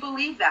fully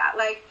believe that.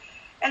 Like,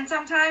 and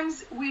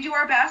sometimes we do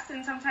our best,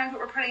 and sometimes what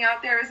we're putting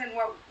out there isn't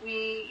what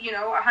we,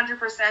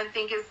 100%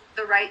 think is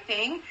the right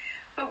thing,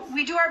 but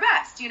we do our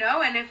best,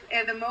 and if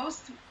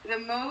the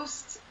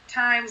most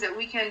times that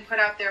we can put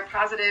out there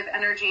positive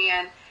energy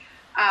and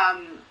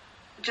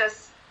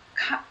just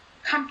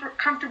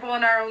comfortable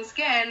in our own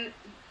skin,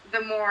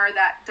 the more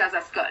that does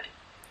us good.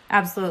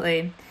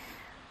 Absolutely.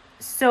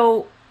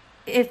 So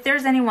if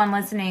there's anyone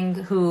listening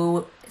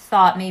who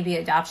thought maybe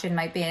adoption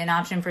might be an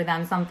option for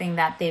them, something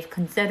that they've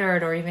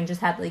considered or even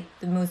just had like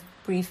the most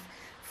brief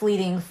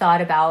fleeting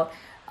thought about,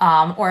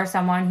 or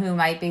someone who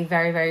might be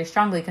very, very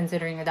strongly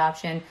considering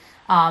adoption,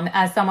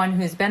 as someone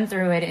who's been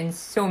through it in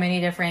so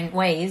many different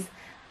ways,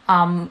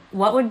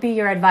 what would be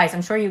your advice?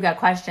 I'm sure you got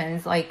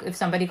questions, like if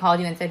somebody called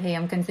you and said, hey,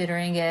 I'm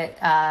considering it,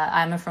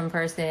 I'm a frum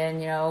person,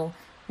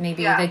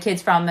 maybe the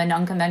kid's from an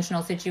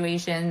unconventional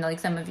situation, like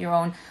some of your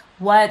own.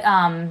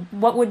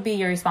 What would be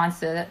your response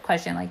to a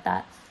question like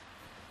that?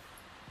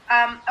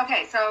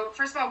 Okay, so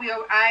first of all,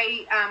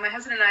 my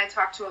husband and I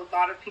talk to a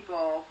lot of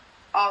people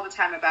all the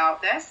time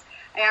about this.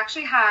 I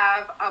actually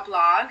have a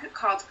blog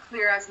called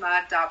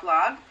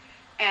clearasmud.blog,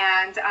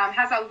 and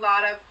has a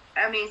lot of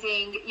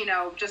amazing,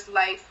 just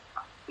life,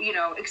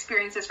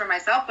 experiences for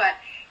myself. But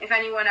if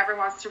anyone ever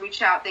wants to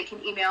reach out, they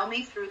can email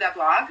me through that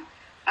blog.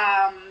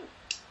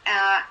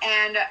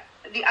 And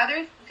the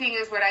other thing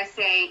is what I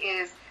say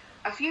is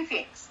a few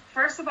things.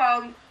 First of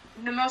all,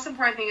 the most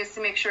important thing is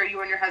to make sure you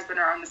and your husband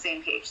are on the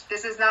same page.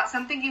 This is not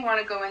something you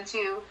want to go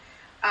into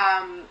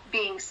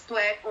being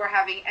split or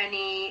having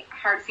any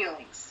hard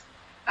feelings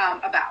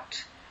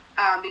about,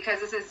 because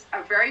this is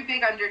a very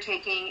big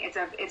undertaking.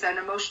 It's an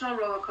emotional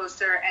roller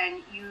coaster,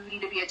 and you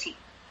need to be a team.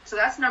 So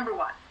that's number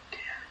one.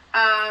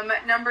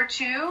 Number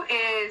two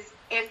is,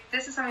 if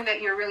this is something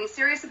that you're really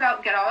serious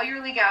about, get all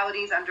your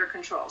legalities under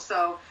control.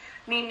 So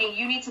meaning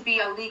you need to be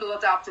a legal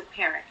adoptive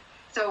parent.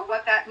 So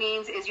what that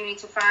means is you need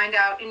to find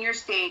out in your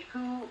state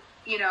who,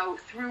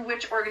 through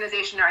which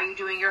organization are you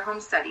doing your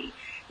home study,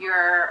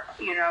 your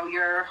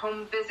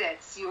home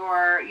visits,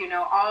 your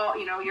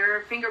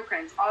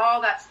fingerprints,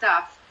 all that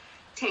stuff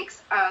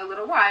takes a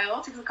little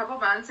while, takes a couple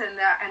months, and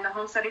the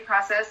home study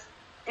process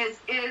is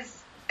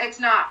it's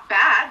not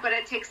bad, but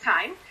it takes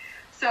time.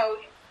 So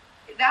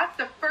that's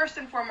the first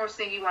and foremost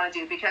thing you want to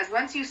do, because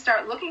once you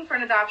start looking for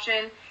an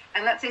adoption,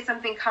 and let's say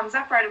something comes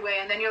up right away,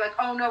 and then you're like,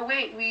 oh, no,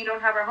 wait, we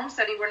don't have our home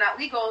study, we're not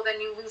legal, then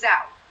you lose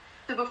out.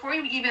 So before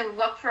you even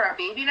look for a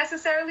baby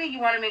necessarily, you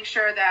want to make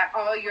sure that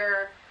all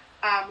your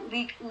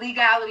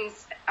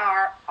legalities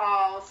are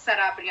all set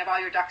up and you have all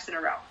your ducks in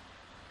a row.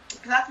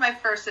 So that's my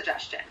first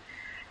suggestion.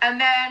 And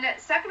then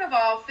second of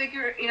all,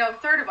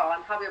 third of all,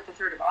 I'm probably up to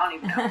third of all, I don't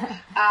even know.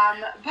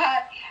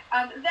 But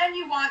then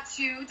you want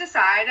to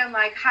decide, and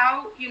like,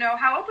 how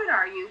open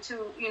are you to,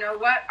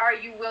 what are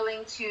you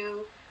willing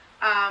to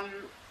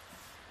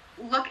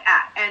look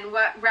at, and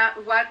what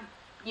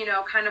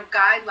kind of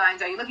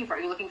guidelines are you looking for? Are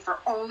you looking for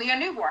only a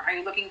newborn? Are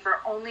you looking for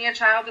only a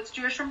child that's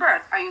Jewish from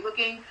birth? Are you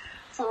looking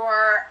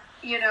for,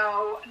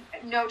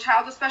 no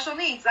child with special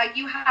needs? Like,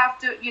 you have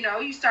to,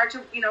 you start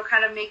to,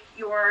 kind of make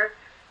your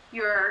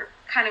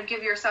kind of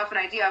give yourself an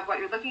idea of what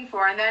you're looking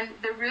for. And then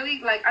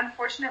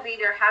unfortunately,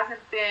 there hasn't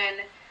been,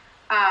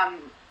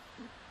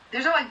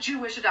 there's no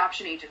Jewish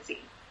adoption agency.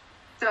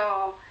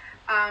 So,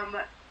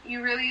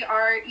 you really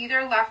are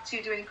either left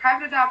to doing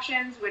private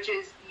adoptions, which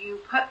is you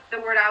put the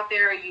word out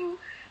there, you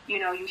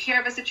hear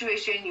of a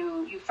situation,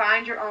 you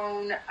find your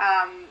own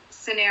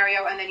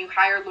scenario, and then you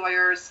hire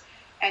lawyers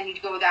and you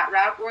go that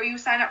route, or you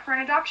sign up for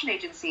an adoption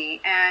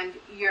agency, and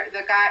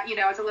the guy,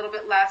 it's a little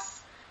bit less,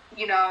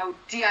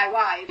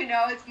 DIY,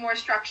 it's more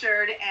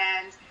structured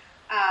and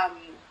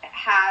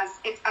has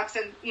its ups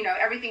and,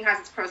 everything has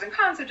its pros and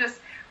cons. So just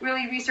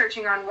really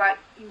researching on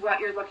what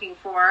you're looking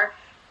for.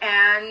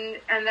 And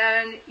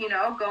then,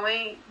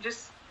 going,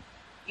 just,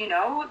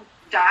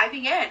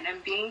 diving in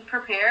and being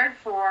prepared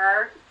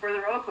for the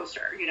roller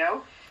coaster,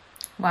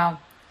 Wow.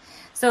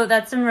 So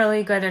that's some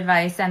really good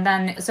advice. And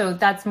then, so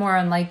that's more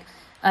on like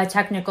a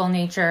technical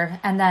nature.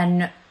 And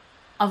then,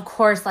 of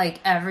course, like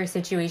every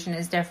situation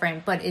is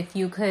different. But if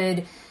you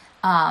could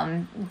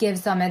give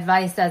some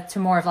advice as to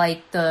more of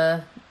like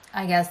the,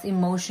 I guess,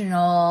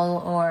 emotional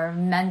or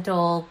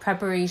mental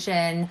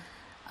preparation,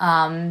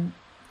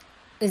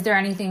 is there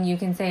anything you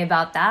can say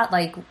about that?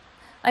 Like,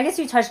 I guess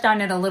you touched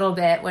on it a little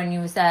bit when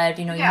you said,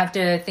 you Yeah. have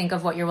to think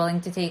of what you're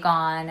willing to take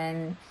on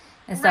and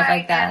stuff Right.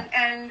 like that.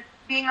 And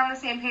being on the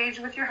same page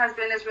with your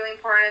husband is really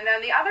important. And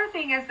then the other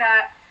thing is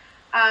that,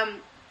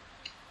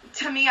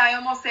 to me, I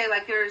almost say,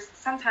 like, there's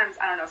sometimes,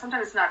 I don't know,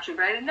 sometimes it's not true,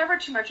 but never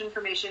too much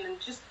information, and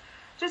just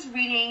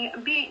reading,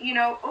 being,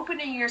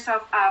 opening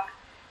yourself up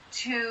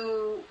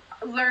to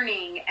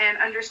learning and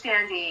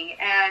understanding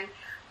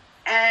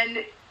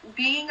and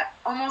being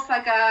almost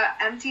like a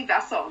empty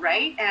vessel,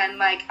 right? And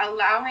like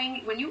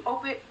allowing,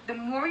 the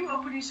more you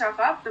open yourself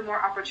up, the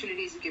more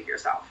opportunities you give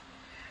yourself.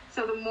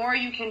 So the more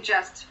you can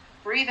just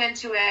breathe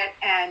into it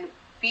and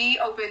be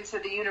open to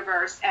the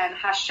universe and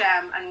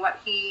Hashem and what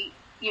he,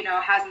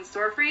 has in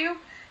store for you,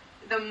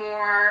 the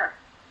more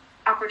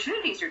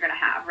opportunities you're going to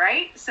have,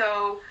 right?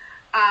 So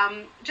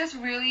just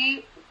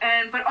really,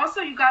 but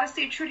also you got to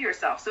stay true to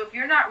yourself. So if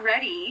you're not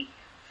ready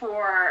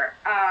for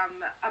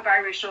a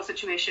biracial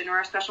situation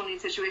or a special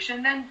needs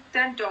situation,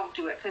 then don't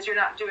do it, because you're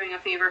not doing a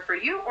favor for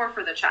you or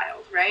for the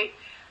child, right?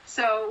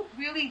 So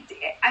really,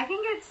 I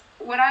think it's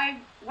one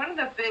of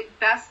the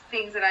best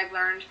things that I've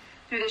learned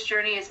through this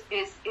journey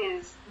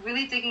is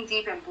really digging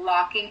deep and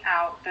blocking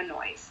out the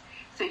noise.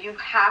 So you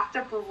have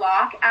to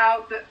block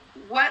out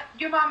what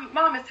your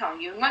mom is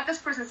telling you, and what this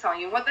person's telling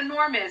you, and what the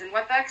norm is, and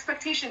what the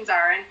expectations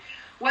are, and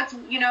what's,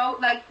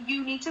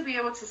 you need to be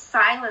able to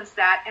silence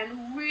that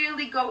and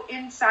really go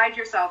inside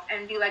yourself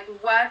and be like,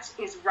 what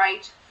is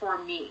right for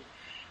me?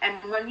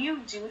 And when you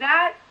do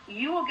that,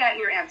 you will get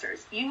your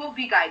answers. You will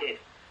be guided,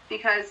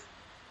 because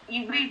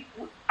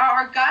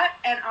our gut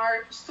and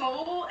our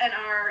soul and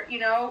our,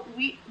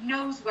 we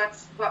knows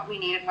what we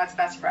need and what's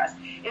best for us.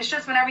 It's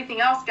just when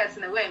everything else gets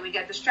in the way, we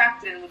get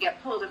distracted and we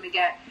get pulled and we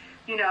get,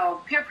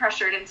 peer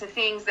pressured into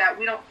things that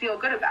we don't feel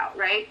good about,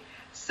 right?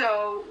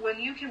 So when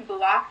you can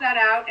block that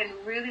out and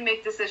really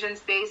make decisions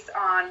based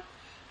on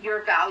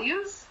your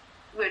values,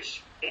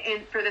 which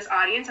for this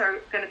audience are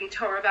going to be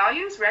Torah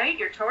values, right?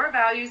 Your Torah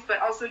values, but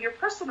also your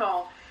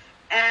personal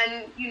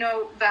and,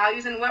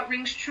 values, and what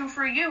rings true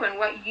for you and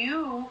what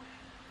you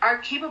are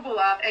capable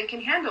of and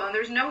can handle. And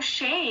there's no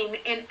shame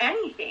in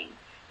anything,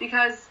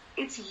 because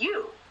it's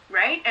you,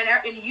 right?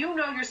 And you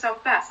know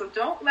yourself best. So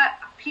don't let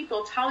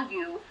people tell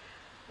you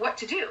what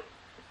to do.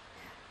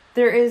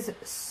 There is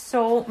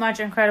so much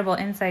incredible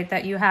insight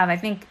that you have. I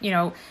think,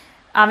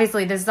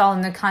 obviously this is all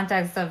in the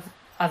context of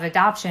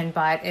adoption,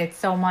 but it's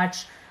so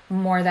much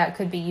more that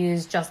could be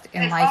used just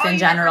in life in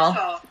general.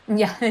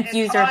 Yeah,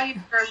 it's all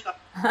universal.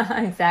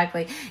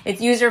 Exactly. It's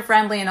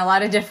user-friendly in a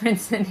lot of different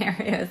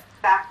scenarios.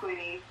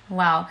 Exactly.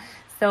 Wow.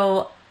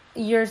 So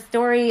your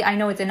story, I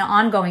know it's an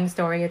ongoing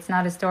story. It's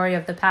not a story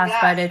of the past,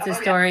 but it's a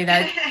story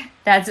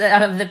that's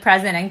of the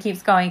present and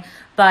keeps going.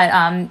 But,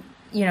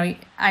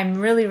 I'm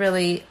really,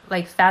 really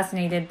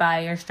fascinated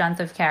by your strength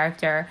of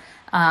character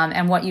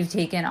and what you've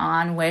taken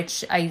on,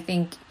 which I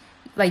think,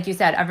 like you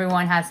said,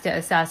 everyone has to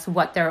assess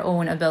what their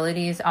own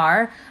abilities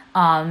are.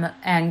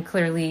 And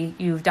clearly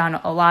you've done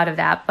a lot of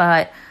that,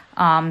 but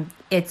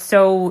it's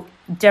so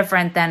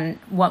different than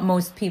what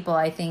most people,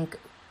 I think,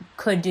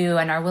 could do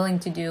and are willing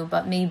to do,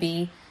 but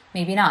maybe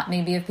not.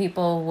 Maybe if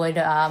people would,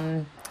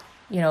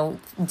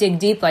 dig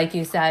deep, like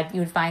you said, you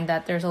would find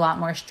that there's a lot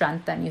more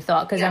strength than you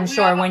thought. Because I'm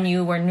sure when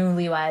you were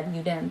newlywed,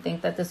 you didn't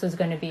think that this was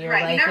going to be your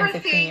life in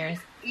 15 years.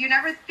 You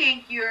never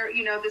think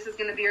this is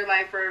going to be your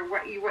life or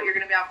what you're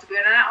going to be able to do.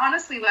 And I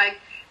honestly,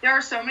 there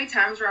are so many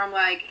times where I'm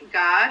like,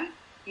 God,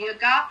 you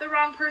got the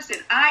wrong person.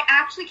 I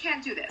actually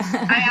can't do this.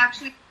 I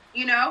actually,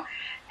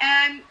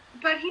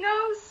 but he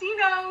knows,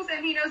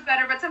 and he knows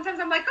better. But sometimes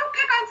I'm like, go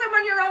pick on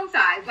someone your own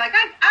size. Like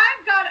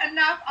I've got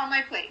enough on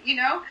my plate,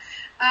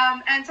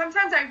 and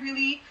sometimes I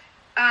really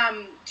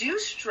do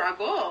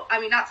struggle. I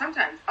mean, not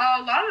sometimes.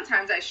 A lot of the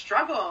times I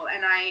struggle,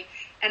 and I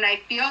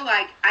feel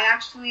like I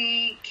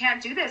actually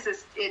can't do this.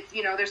 It's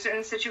there's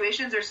certain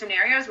situations or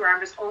scenarios where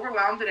I'm just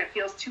overwhelmed and it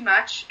feels too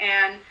much,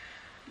 and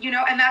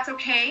and that's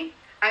okay.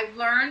 I've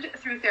learned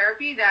through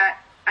therapy that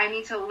I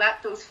need to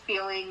let those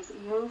feelings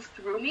move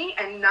through me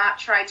and not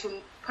try to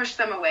push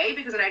them away,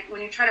 because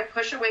when you try to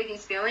push away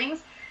these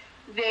feelings,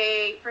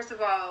 they first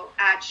of all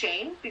add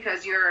shame,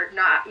 because you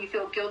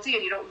feel guilty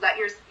and you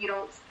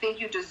don't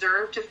think you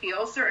deserve to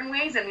feel certain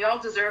ways, and we all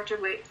deserve to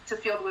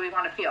feel the way we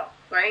want to feel,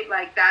 right?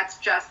 Like that's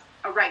just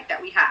a right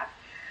that we have.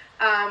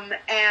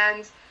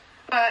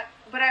 But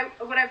what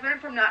I've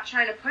learned from not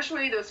trying to push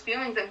away those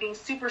feelings and being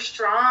super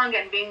strong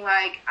and being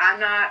like, I'm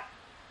not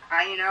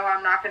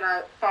going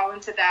to fall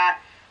into that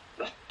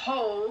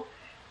hole,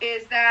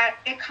 is that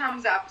it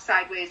comes up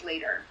sideways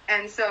later.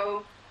 And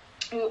so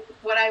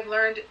what I've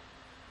learned,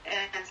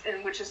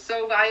 and which is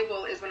so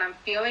valuable, is when I'm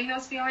feeling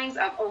those feelings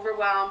of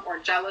overwhelm or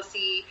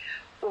jealousy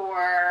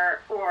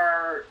or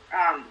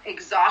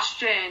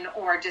exhaustion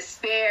or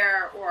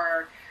despair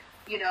or,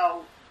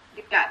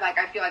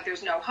 I feel like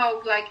there's no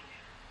hope,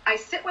 I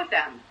sit with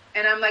them.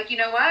 And I'm like, you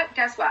know what?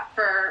 Guess what?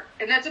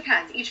 And that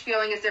depends. Each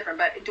feeling is different.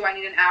 But do I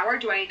need an hour?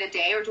 Do I need a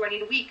day? Or do I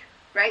need a week?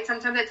 Right?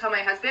 Sometimes I tell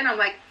my husband, I'm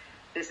like,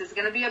 this is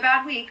going to be a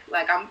bad week.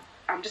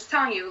 I'm just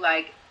telling you,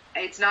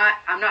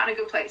 I'm not in a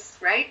good place.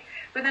 Right?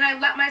 But then I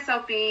let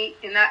myself be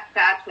in that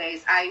bad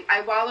place.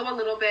 I wallow a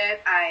little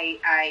bit.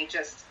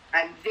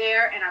 I'm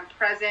there and I'm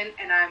present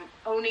and I'm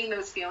owning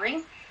those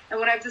feelings. And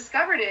what I've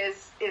discovered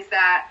is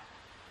that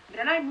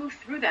then I move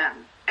through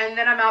them and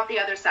then I'm out the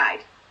other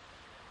side.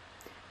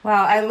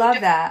 Wow, I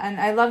love that.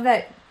 And I love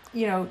that,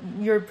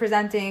 you're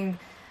presenting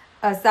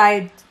a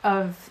side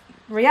of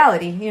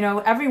reality.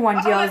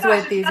 Everyone deals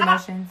with these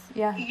emotions.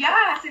 Yeah.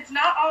 Yes, it's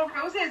not all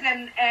roses.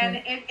 And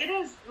it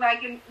is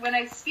like, when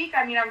I speak,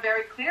 I'm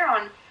very clear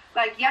on,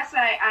 like, yes,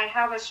 I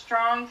have a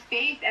strong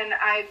faith and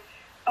I've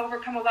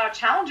overcome a lot of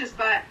challenges,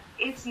 but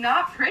it's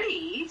not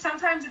pretty.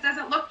 Sometimes it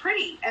doesn't look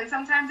pretty. And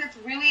sometimes it's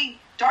really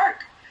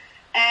dark.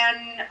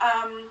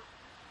 And,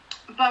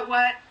 but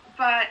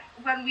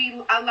when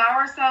we allow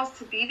ourselves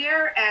to be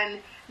there and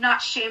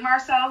not shame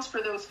ourselves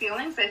for those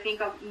feelings, I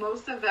think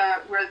most of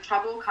where the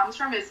trouble comes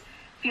from is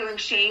feeling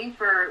shame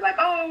for, like,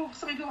 oh,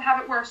 some people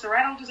have it worse, or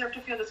I don't deserve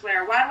to feel this way,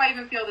 or why do I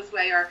even feel this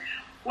way, or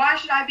why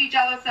should I be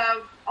jealous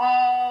of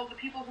all the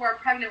people who are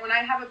pregnant when I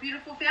have a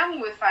beautiful family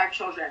with 5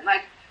 children?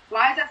 Like,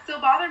 why does that still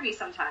bother me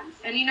sometimes?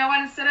 And you know what?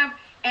 Instead of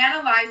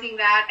analyzing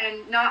that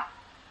and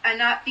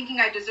not thinking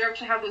I deserve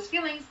to have those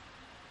feelings,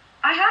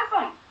 I have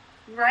them,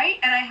 right?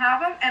 And I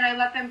have them, and I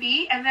let them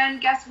be. And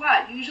then guess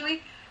what?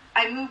 Usually,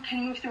 I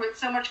can move through it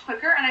so much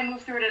quicker, and I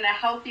move through it in a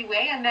healthy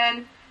way. And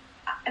then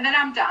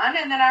I'm done,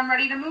 and then I'm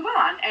ready to move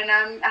on, and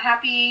I'm a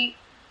happy,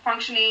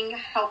 functioning,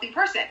 healthy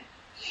person.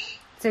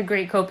 It's a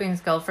great coping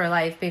skill for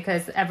life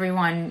because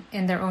everyone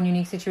in their own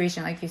unique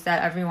situation, like you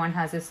said, everyone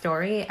has a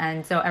story.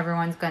 And so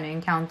everyone's going to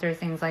encounter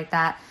things like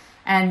that.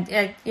 And,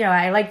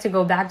 I like to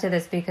go back to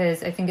this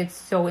because I think it's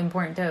so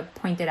important to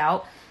point it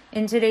out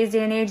in today's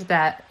day and age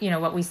that,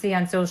 what we see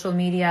on social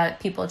media,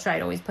 people try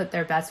to always put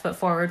their best foot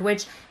forward,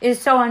 which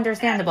is so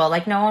understandable.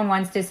 Like, no one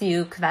wants to see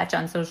you kvetch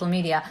on social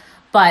media.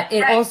 But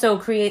it also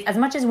creates, as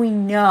much as we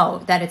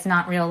know that it's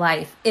not real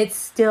life, it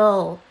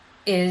still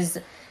is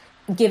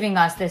giving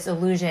us this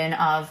illusion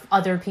of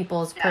other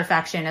people's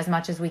perfection as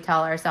much as we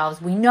tell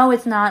ourselves. We know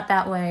it's not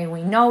that way.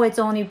 We know it's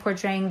only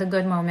portraying the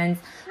good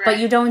moments, but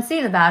you don't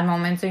see the bad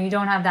moments, so you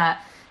don't have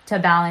that to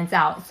balance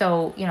out.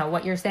 So,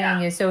 what you're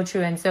saying is so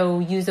true and so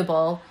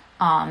usable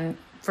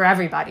for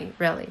everybody,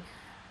 really.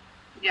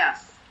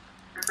 Yes,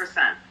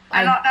 100%.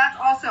 And that's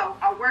also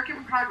a work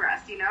in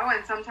progress,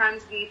 and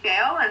sometimes we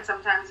fail and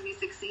sometimes we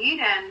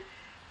succeed,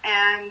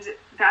 and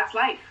that's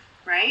life.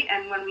 Right?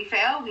 And when we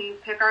fail, we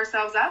pick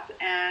ourselves up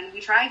and we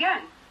try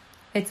again.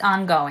 It's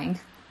ongoing.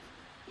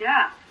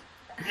 Yeah.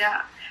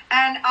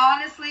 And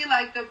honestly,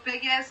 like,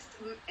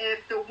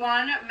 if the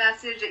one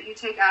message that you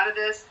take out of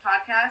this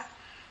podcast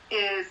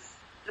is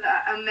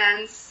the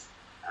immense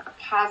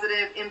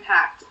positive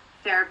impact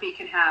therapy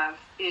can have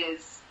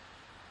is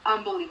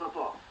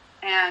unbelievable.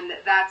 And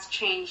that's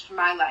changed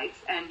my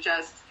life. And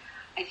just,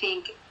 I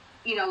think,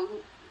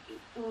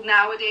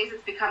 nowadays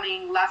it's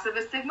becoming less of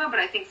a stigma, but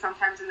I think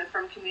sometimes in the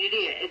femme community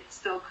it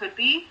still could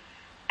be.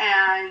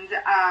 And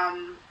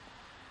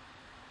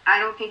I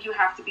don't think you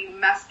have to be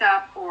messed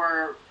up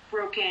or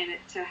broken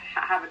to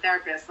have a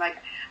therapist. Like,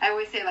 I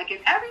always say, like,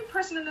 if every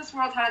person in this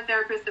world had a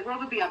therapist, the world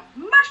would be a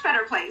much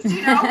better place,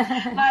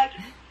 Like,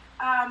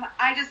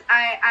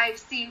 I've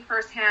seen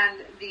firsthand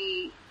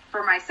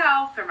for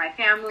myself, for my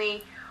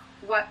family,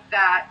 what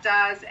that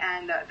does,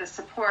 and the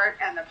support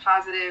and the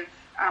positive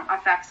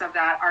effects of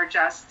that are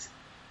just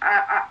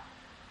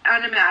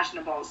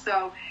unimaginable.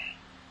 So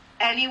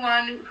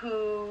anyone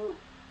who,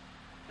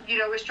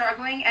 is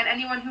struggling, and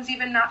anyone who's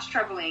even not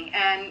struggling,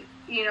 and,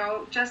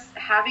 just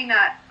having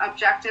that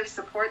objective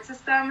support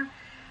system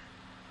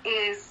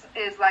is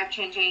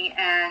life-changing.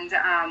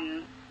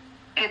 And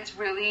it's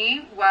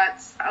really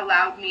what's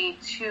allowed me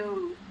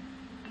to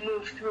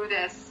move through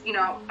this,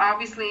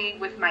 obviously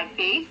with my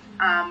faith,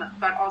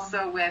 but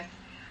also with,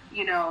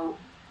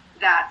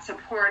 that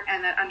support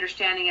and that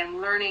understanding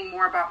and learning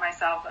more about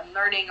myself and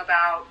learning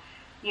about,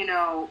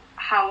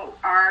 how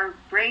our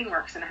brain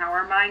works and how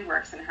our mind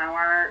works and how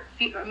our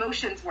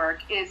emotions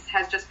work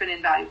has just been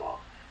invaluable.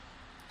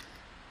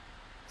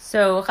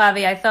 So,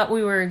 Chavie, I thought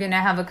we were going to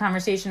have a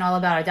conversation all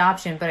about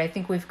adoption, but I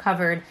think we've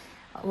covered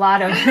a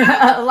lot of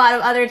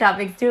other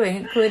topics too,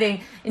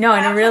 including, in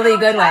a really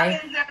good way.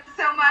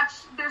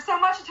 There's so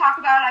much to talk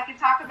about. I could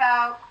talk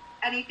about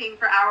anything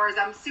for hours.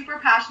 I'm super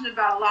passionate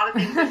about a lot of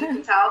things, as you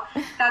can tell.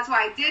 That's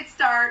why I did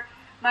start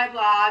my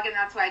blog, and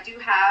that's why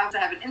I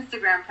have an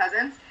Instagram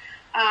presence.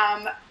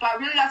 But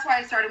really, that's why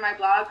I started my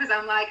blog, because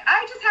I'm like,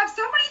 I just have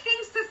so many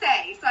things to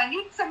say, so I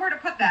need somewhere to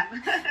put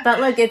them. But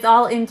look, it's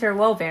all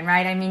interwoven,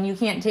 right? I mean, you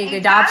can't take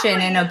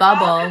adoption in a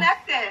bubble. All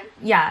connected.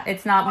 Yeah,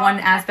 it's not one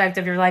aspect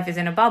of your life is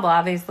in a bubble.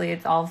 Obviously,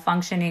 it's all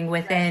functioning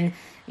within,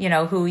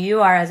 who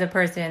you are as a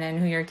person and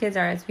who your kids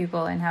are as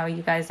people and how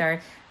you guys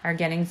are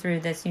getting through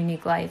this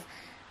unique life.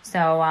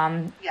 So,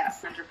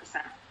 yes,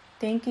 100%.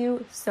 Thank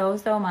you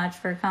so much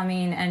for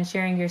coming and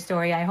sharing your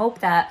story. I hope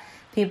that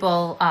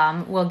people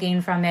will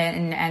gain from it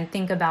and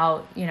think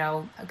about,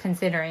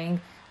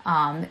 considering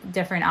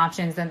different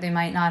options that they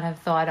might not have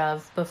thought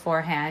of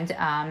beforehand.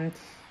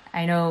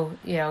 I know,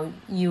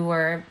 you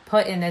were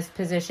put in this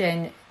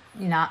position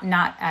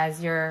not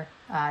as your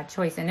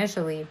choice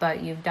initially,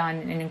 but you've done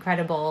an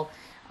incredible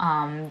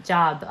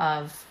job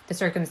of the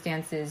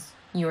circumstances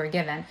you were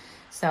given.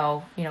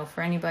 So,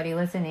 for anybody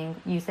listening,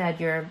 you said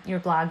your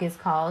blog is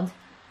called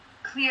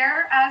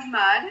Clear as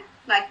Mud,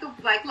 like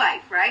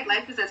life, right?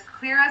 Life is as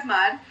clear as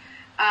mud,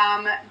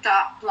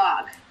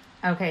 .blog.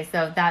 Okay,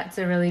 so that's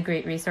a really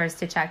great resource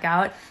to check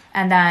out.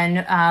 And then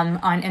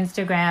on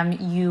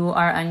Instagram, you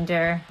are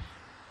under...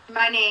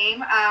 My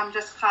name,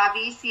 just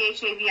Chavie,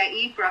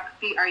 Chavie Bruk,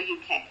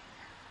 Bruk.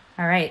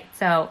 All right,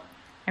 so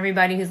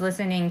everybody who's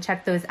listening,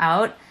 check those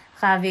out.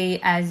 Chavie,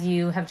 as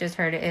you have just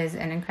heard, is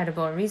an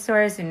incredible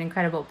resource, an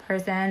incredible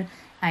person.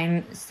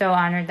 I'm so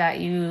honored that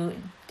you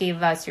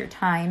gave us your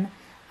time.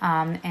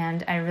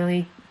 And I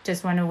really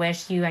just want to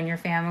wish you and your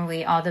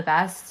family all the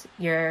best.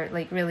 You're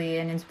really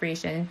an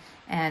inspiration.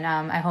 And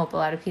I hope a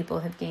lot of people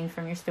have gained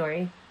from your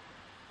story.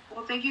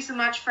 Well, thank you so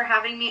much for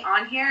having me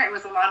on here. It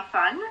was a lot of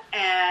fun.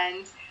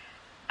 And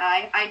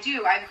I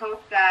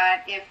hope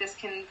that if this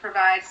can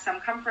provide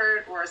some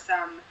comfort or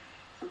some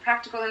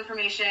practical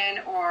information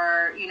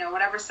or,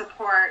 whatever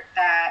support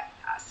that,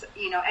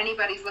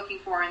 anybody's looking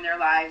for in their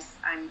lives,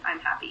 I'm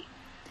happy.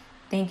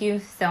 Thank you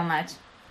so much.